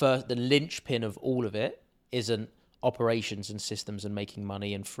the linchpin of all of it isn't operations and systems and making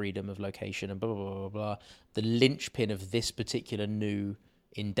money and freedom of location and blah, blah, blah, blah, blah. The linchpin of this particular new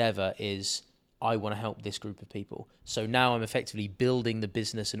endeavor is I want to help this group of people. So now I'm effectively building the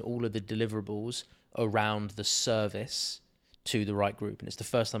business and all of the deliverables around the service to the right group. And it's the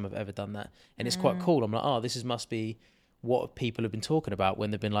first time I've ever done that. And it's quite cool. I'm like, this must be what people have been talking about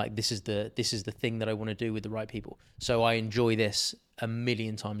when they've been like, this is the thing that I want to do with the right people. So I enjoy this a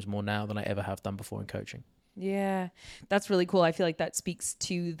million times more now than I ever have done before in coaching. Yeah, that's really cool. I feel like that speaks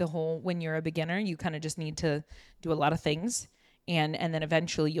to the whole, when you're a beginner, you kind of just need to do a lot of things. And then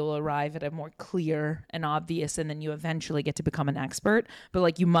eventually you'll arrive at a more clear and obvious, and then you eventually get to become an expert. But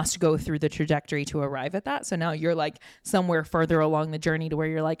like, you must go through the trajectory to arrive at that. So now you're like somewhere further along the journey to where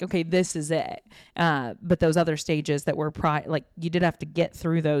you're like, okay, this is it. But those other stages that were like, you did have to get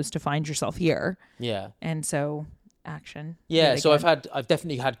through those to find yourself here. Yeah. And so action. Yeah. Really So good. I've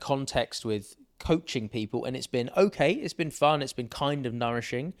definitely had context with coaching people, and it's been okay. It's been fun. It's been kind of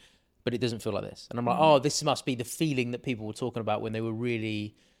nourishing, but it doesn't feel like this. And I'm like, this must be the feeling that people were talking about when they were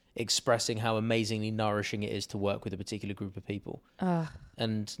really expressing how amazingly nourishing it is to work with a particular group of people.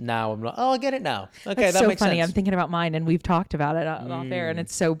 And now I'm like, I get it now. Okay, That's that so makes funny. sense. I'm thinking about mine, and we've talked about it off air, and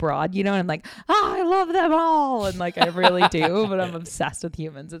it's so broad, and I'm like, I love them all, and like I really do, but I'm obsessed with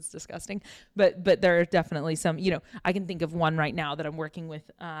humans. It's disgusting. But there are definitely some. I can think of one right now that I'm working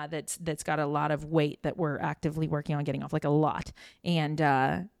with that's got a lot of weight that we're actively working on getting off, like a lot,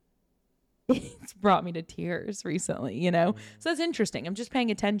 and it's brought me to tears recently, So that's interesting. I'm just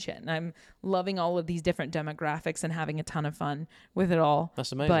paying attention. I'm loving all of these different demographics and having a ton of fun with it all.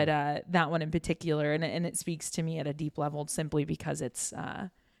 That's amazing. But that one in particular, and it speaks to me at a deep level simply because it's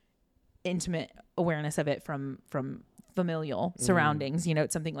intimate awareness of it from familial surroundings.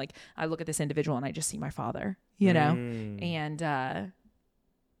 It's something like I look at this individual and I just see my father, and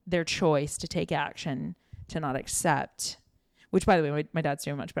their choice to take action, to not accept. Which, by the way, my dad's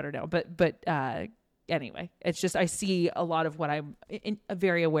doing much better now. But anyway, it's just I see a lot of what I'm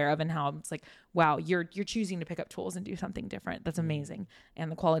very aware of, and how it's like, wow, you're choosing to pick up tools and do something different. That's amazing. And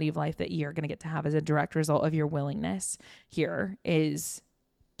the quality of life that you're going to get to have as a direct result of your willingness here is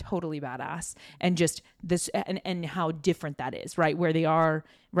totally badass. And just this and how different that is, right? Where they are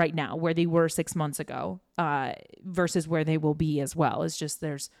right now, where they were 6 months ago, versus where they will be as well. It's just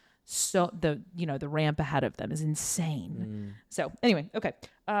so the ramp ahead of them is insane. So anyway, okay.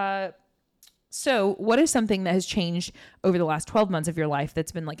 So what is something that has changed over the last 12 months of your life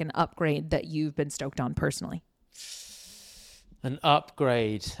that's been like an upgrade that you've been stoked on personally? An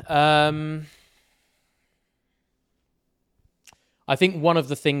upgrade. I think one of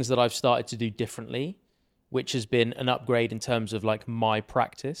the things that I've started to do differently, which has been an upgrade in terms of like my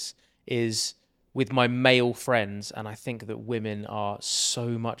practice, is with my male friends, and I think that women are so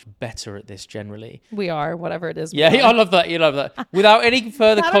much better at this generally. We are, whatever it is. Yeah, I love that. You love that. Without any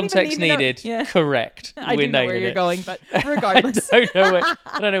further context need needed, correct. I do know where you're going, but regardless. I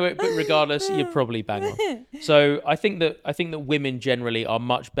don't know it, but regardless, you're probably bang on. So I think that women generally are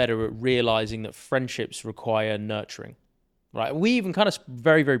much better at realizing that friendships require nurturing. Right? We even kind of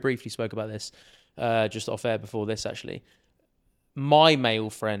very, very briefly spoke about this just off air before this, actually. My male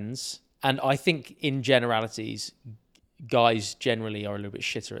friends, and I think in generalities, guys generally are a little bit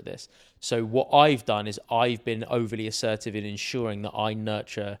shitter at this. So what I've done is I've been overly assertive in ensuring that I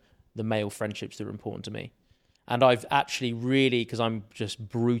nurture the male friendships that are important to me. And I've actually really, because I'm just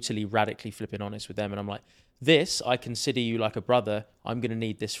brutally, radically flipping honest with them. And I'm like, I consider you like a brother. I'm going to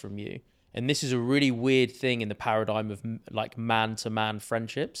need this from you. And this is a really weird thing in the paradigm of like man-to-man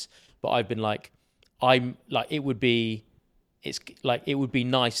friendships. But I've been like, it would be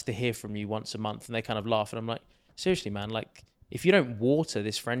nice to hear from you once a month. And they kind of laugh. And I'm like, seriously, man, like if you don't water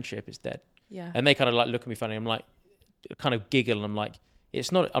this friendship, it's dead. Yeah. And they kind of like look at me funny. I'm like, kind of giggle. And I'm like,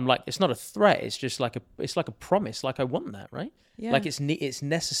 it's not a threat. It's just like a promise. Like I want that, right? Yeah. Like it's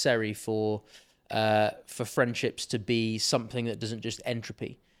necessary for friendships to be something that doesn't just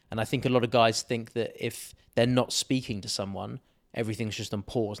entropy. And I think a lot of guys think that if they're not speaking to someone, everything's just on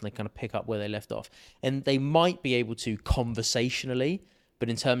pause and they kind of pick up where they left off. And they might be able to conversationally, but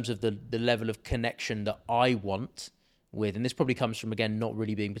in terms of the level of connection that I want, with, and this probably comes from, again, not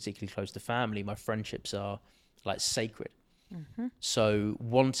really being particularly close to family. My friendships are like sacred. So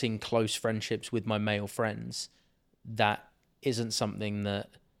wanting close friendships with my male friends, that isn't something that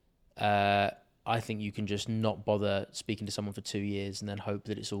I think you can just not bother speaking to someone for 2 years and then hope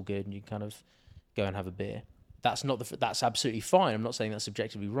that it's all good and you can kind of go and have a beer. That's absolutely fine. I'm not saying that's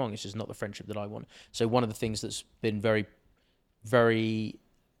subjectively wrong. It's just not the friendship that I want. So one of the things that's been very, very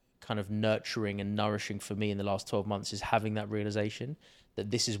kind of nurturing and nourishing for me in the last 12 months is having that realization that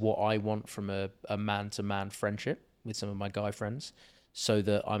this is what I want from a man-to-man friendship with some of my guy friends, so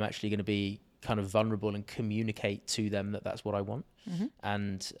that I'm actually going to be kind of vulnerable and communicate to them that that's what I want.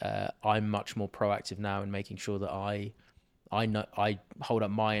 And I'm much more proactive now in making sure that I hold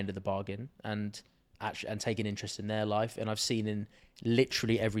up my end of the bargain and take an interest in their life. And I've seen in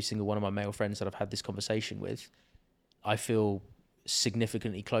literally every single one of my male friends that I've had this conversation with, I feel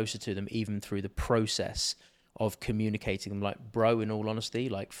significantly closer to them, even through the process of communicating them. Like, bro, in all honesty,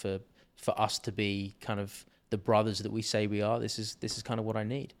 like for us to be kind of the brothers that we say we are, this is kind of what I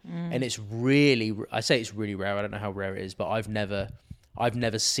need. And it's really, I say it's really rare. I don't know how rare it is, but I've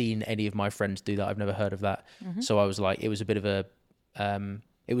never seen any of my friends do that. I've never heard of that. So I was like, it was a bit of a,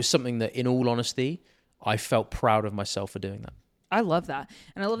 it was something that, in all honesty, I felt proud of myself for doing that. I love that.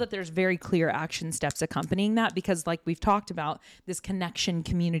 And I love that there's very clear action steps accompanying that, because like we've talked about, this connection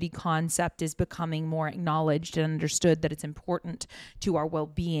community concept is becoming more acknowledged and understood, that it's important to our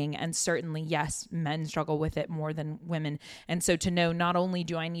well-being. And certainly, yes, men struggle with it more than women. And so to know, not only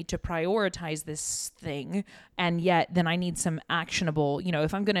do I need to prioritize this thing, and yet then I need some actionable,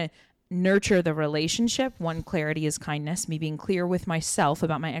 if I'm going to nurture the relationship, one, clarity is kindness. Me being clear with myself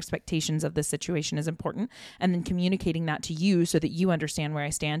about my expectations of this situation is important. And then communicating that to you so that you understand where I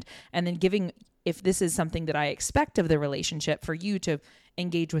stand. And then giving, if this is something that I expect of the relationship, for you to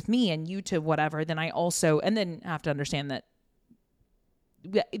engage with me and you to whatever, then I also, and then have to understand that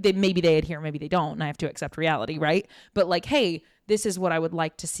maybe they adhere, maybe they don't, and I have to accept reality, right? But like, hey, this is what I would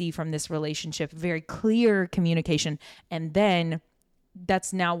like to see from this relationship. Very clear communication. And then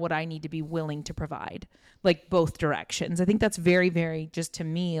that's now what I need to be willing to provide, like both directions. I think that's very, very, just to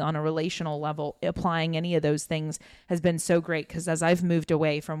me on a relational level, applying any of those things has been so great. Because as I've moved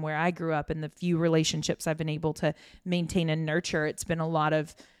away from where I grew up and the few relationships I've been able to maintain and nurture, it's been a lot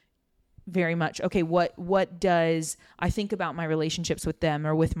of very much, okay, what does I think about my relationships with them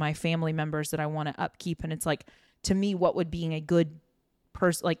or with my family members that I want to upkeep? And it's like, to me, what would being a good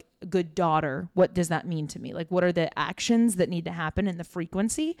person, like a good daughter, what does that mean to me? Like, what are the actions that need to happen and the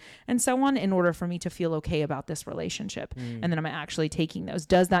frequency and so on in order for me to feel okay about this relationship? And then I'm actually taking those.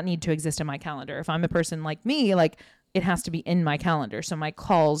 Does that need to exist in my calendar? If I'm a person like me, like it has to be in my calendar. So my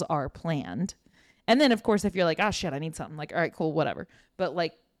calls are planned. And then of course, if you're like, oh shit, I need something, like, all right, cool, whatever. But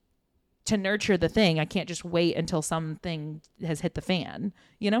like, to nurture the thing, I can't just wait until something has hit the fan,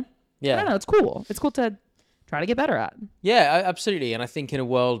 Yeah. I don't know. It's cool. It's cool to try to get better at. Yeah, absolutely. And I think in a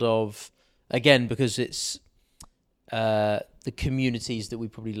world of, again, because it's the communities that we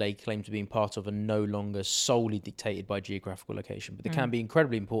probably lay claim to being part of are no longer solely dictated by geographical location, but there can be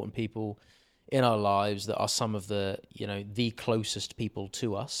incredibly important people in our lives that are some of the, the closest people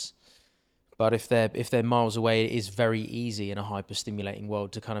to us. But if they're miles away, it is very easy in a hyper-stimulating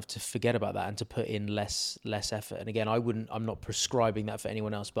world to forget about that and to put in less effort. And again, I'm not prescribing that for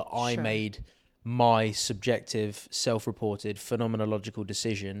anyone else, but I made my subjective, self-reported, phenomenological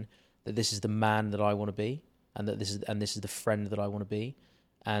decision that this is the man that I want to be, and that this is the friend that I want to be,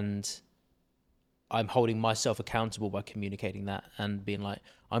 and I'm holding myself accountable by communicating that and being like,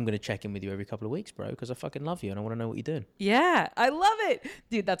 I'm going to check in with you every couple of weeks, bro, because I fucking love you and I want to know what you're doing. Yeah, I love it.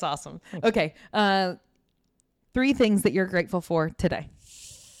 Dude, that's awesome. Thanks. Okay. 3 things that you're grateful for today.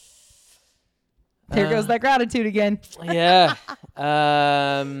 Here goes that gratitude again. Yeah.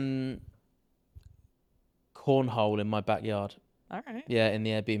 Cornhole in my backyard. All right. Yeah, in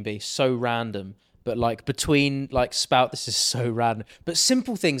the Airbnb. So random. But like between like this is so random. But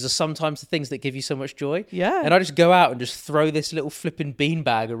simple things are sometimes the things that give you so much joy. Yeah. And I just go out and just throw this little flipping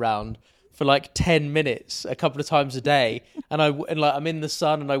beanbag around for like 10 minutes a couple of times a day. And I'm in the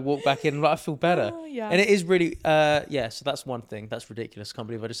sun and I walk back in and like, I feel better. Oh, yeah. And it is really, so that's one thing. That's ridiculous. Can't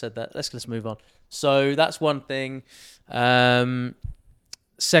believe I just said that. Let's move on. So that's one thing.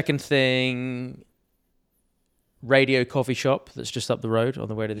 Second thing, Radio coffee shop that's just up the road on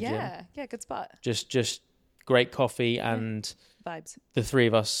the way to the gym. Yeah, good spot. Just great coffee and vibes. The 3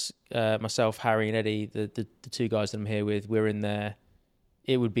 of us, myself, Harry and Eddie, the 2 guys that I'm here with, we're in there.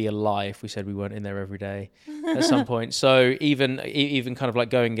 It would be a lie if we said we weren't in there every day at some point. So even kind of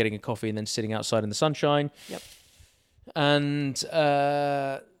like going and getting a coffee and then sitting outside in the sunshine. Yep. And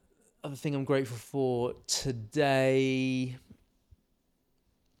other thing I'm grateful for today,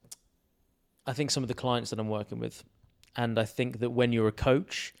 I think some of the clients that I'm working with. And I think that when you're a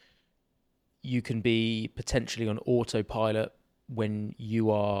coach, you can be potentially on autopilot when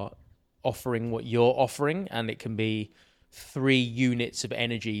you are offering what you're offering, and it can be 3 units of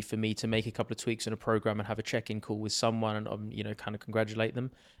energy for me to make a couple of tweaks in a program and have a check-in call with someone and kind of congratulate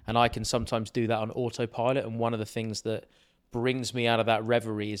them. And I can sometimes do that on autopilot. And one of the things that brings me out of that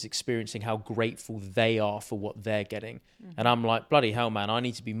reverie is experiencing how grateful they are for what they're getting. Mm-hmm. And I'm like, bloody hell, man, I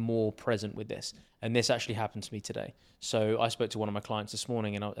need to be more present with this. And this actually happened to me today. So I spoke to one of my clients this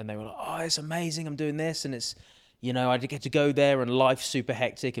morning and they were like, oh, it's amazing. I'm doing this. And it's, I get to go there and life's super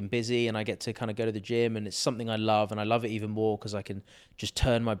hectic and busy and I get to kind of go to the gym and it's something I love and I love it even more because I can just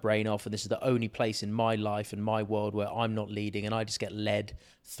turn my brain off. And this is the only place in my life and my world where I'm not leading and I just get led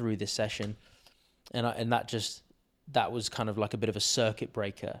through this session. And that was kind of like a bit of a circuit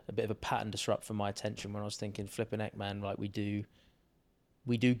breaker, a bit of a pattern disrupt for my attention when I was thinking, flipping heck, man, like we do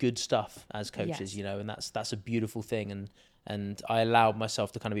good stuff as coaches, yes. And that's a beautiful thing. And I allowed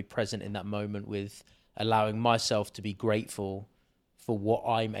myself to kind of be present in that moment with allowing myself to be grateful for what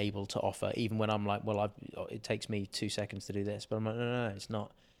I'm able to offer, even when I'm like, well, it takes me 2 seconds to do this, but I'm like, no, it's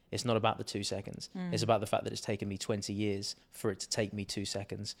not. It's not about the 2 seconds. It's about the fact that it's taken me 20 years for it to take me 2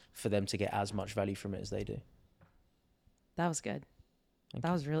 seconds for them to get as much value from it as they do. That was good.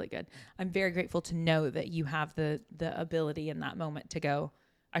 That was really good. I'm very grateful to know that you have the ability in that moment to go,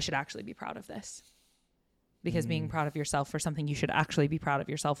 I should actually be proud of this. Because being proud of yourself for something you should actually be proud of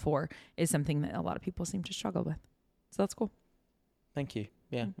yourself for is something that a lot of people seem to struggle with. So that's cool. Thank you.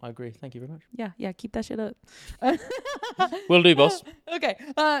 Yeah, I agree. Thank you very much. Yeah. Keep that shit up. Will do, boss. Okay.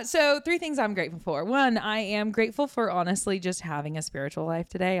 So 3 things I'm grateful for. 1, I am grateful for honestly just having a spiritual life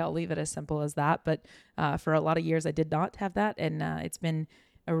today. I'll leave it as simple as that. But for a lot of years, I did not have that. And it's been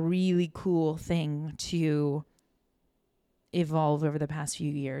a really cool thing to evolve over the past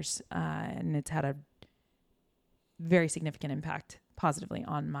few years. And it's had a very significant impact positively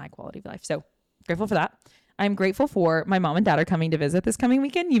on my quality of life. So grateful for that. I'm grateful for my mom and dad are coming to visit this coming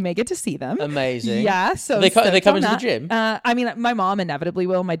weekend. You may get to see them. Amazing. Yeah. So they come into the gym? I mean, my mom inevitably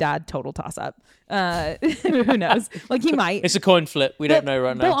will. My dad, total toss up. Who knows? Like he might. It's a coin flip. We don't know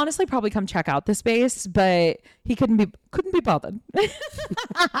right now. They'll honestly probably come check out the space, but he couldn't be bothered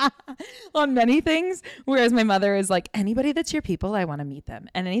on many things. Whereas my mother is like, anybody that's your people, I want to meet them.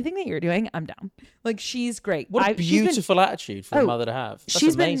 And anything that you're doing, I'm down. Like she's great. What a beautiful attitude for a mother to have. That's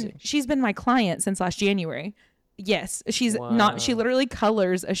amazing. She's been my client since last January. Yes, she's not. She literally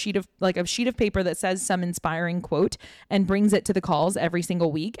colors a sheet of paper that says some inspiring quote and brings it to the calls every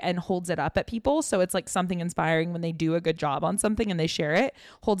single week and holds it up at people. So it's like something inspiring when they do a good job on something and they share it.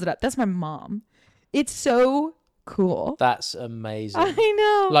 Holds it up. That's my mom. It's so cool. That's amazing. I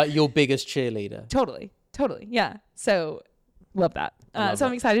know. Like your biggest cheerleader. Totally. Yeah. So love that. So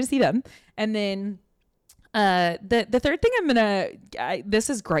I'm excited to see them. And then the third thing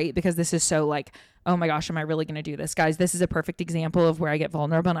this is great because this is so like, oh my gosh, am I really going to do this? Guys, this is a perfect example of where I get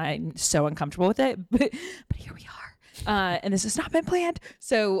vulnerable and I'm so uncomfortable with it. But here we are. And this has not been planned.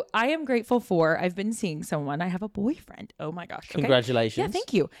 So I am grateful for, I've been seeing someone. I have a boyfriend. Oh my gosh. Okay. Congratulations. Yeah,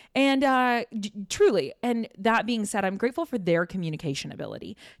 thank you. And truly, and that being said, I'm grateful for their communication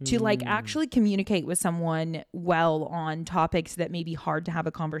ability to like actually communicate with someone well on topics that may be hard to have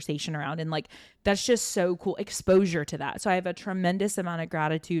a conversation around. And like, that's just so cool. Exposure to that. So I have a tremendous amount of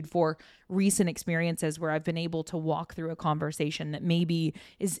gratitude for recent experiences where I've been able to walk through a conversation that maybe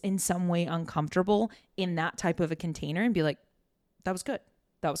is in some way uncomfortable in that type of a container and be like, that was good.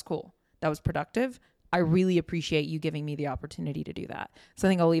 That was cool. That was productive. I really appreciate you giving me the opportunity to do that. So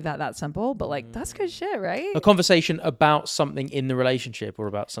I think I'll leave that simple, but like, that's good shit, right? A conversation about something in the relationship or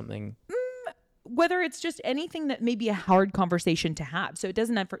about something... Whether it's just anything that may be a hard conversation to have. So it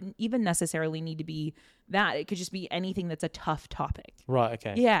doesn't even necessarily need to be that. It could just be anything that's a tough topic. Right,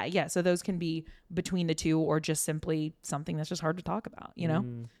 okay. Yeah. So those can be between the two or just simply something that's just hard to talk about, you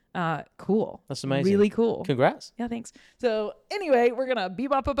know? Cool. That's amazing. Really cool. Congrats. Yeah, thanks. So anyway, we're going to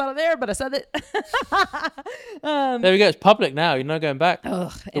bebop up out of there, but I said it. There we go. It's public now. You're not going back.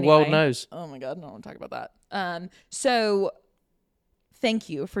 The world knows. Oh my God. I don't want to talk about that. So thank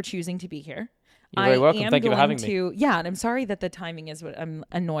you for choosing to be here. You're very welcome. Thank you for having me. Yeah, and I'm sorry that the timing is what I'm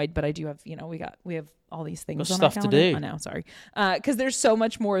annoyed, but I do have, we have all these things got on stuff our to calendar. do. I know, sorry. Because there's so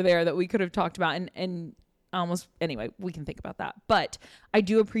much more there that we could have talked about. And Anyway, we can think about that. But I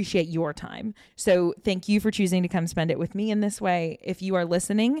do appreciate your time. So thank you for choosing to come spend it with me in this way. If you are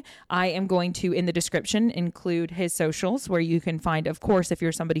listening, I am going to, in the description, include his socials where you can find, of course, if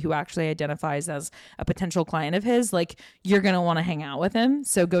you're somebody who actually identifies as a potential client of his, like you're going to want to hang out with him.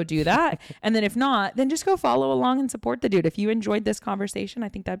 So go do that. And then if not, then just go follow along and support the dude. If you enjoyed this conversation, I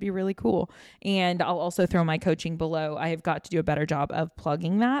think that'd be really cool. And I'll also throw my coaching below. I have got to do a better job of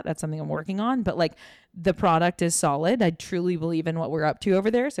plugging that. That's something I'm working on. But like, the product is solid. I truly believe in what we're up to over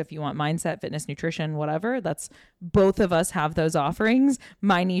there. So if you want mindset, fitness, nutrition, whatever, that's both of us have those offerings.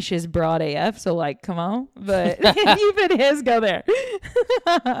 My niche is broad AF. So like, come on, but if you fit his, go there.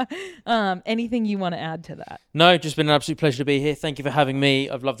 Anything you want to add to that? No, just been an absolute pleasure to be here. Thank you for having me.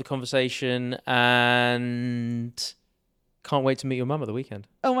 I've loved the conversation and can't wait to meet your mum at the weekend.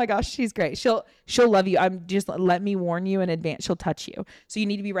 Oh my gosh, she's great. She'll love you. I'm just, let me warn you in advance. She'll touch you, so you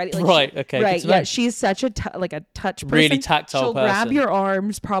need to be ready. Like, right. Okay. Right. Yeah. She's such a touch person. Really tactile She'll person. grab your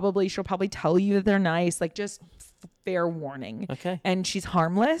arms. She'll probably tell you that they're nice. Like, just fair warning. Okay. And she's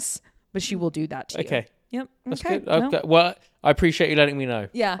harmless, but she will do that to you. Okay. Yep. That's okay. good. Okay. Well, I appreciate you letting me know.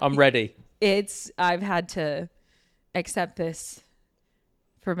 Yeah. I'm ready. I've had to accept this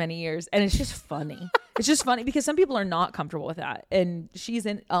for many years, and it's just funny. It's just funny because some people are not comfortable with that, and she's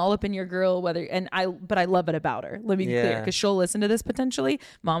all up in your grill, but I love it about her. Let me be clear, because she'll listen to this potentially.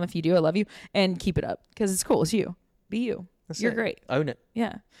 Mom, if you do, I love you, and keep it up because it's cool. It's you. Be you. You're great. Own it.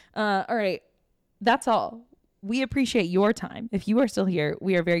 Yeah. All right. That's all. We appreciate your time. If you are still here,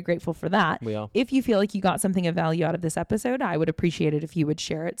 we are very grateful for that. We are. If you feel like you got something of value out of this episode, I would appreciate it if you would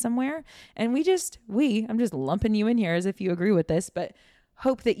share it somewhere. And I'm just lumping you in here as if you agree with this, but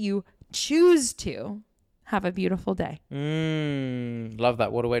hope that you choose to have a beautiful day. Love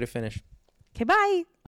that. What a way to finish. Okay, bye.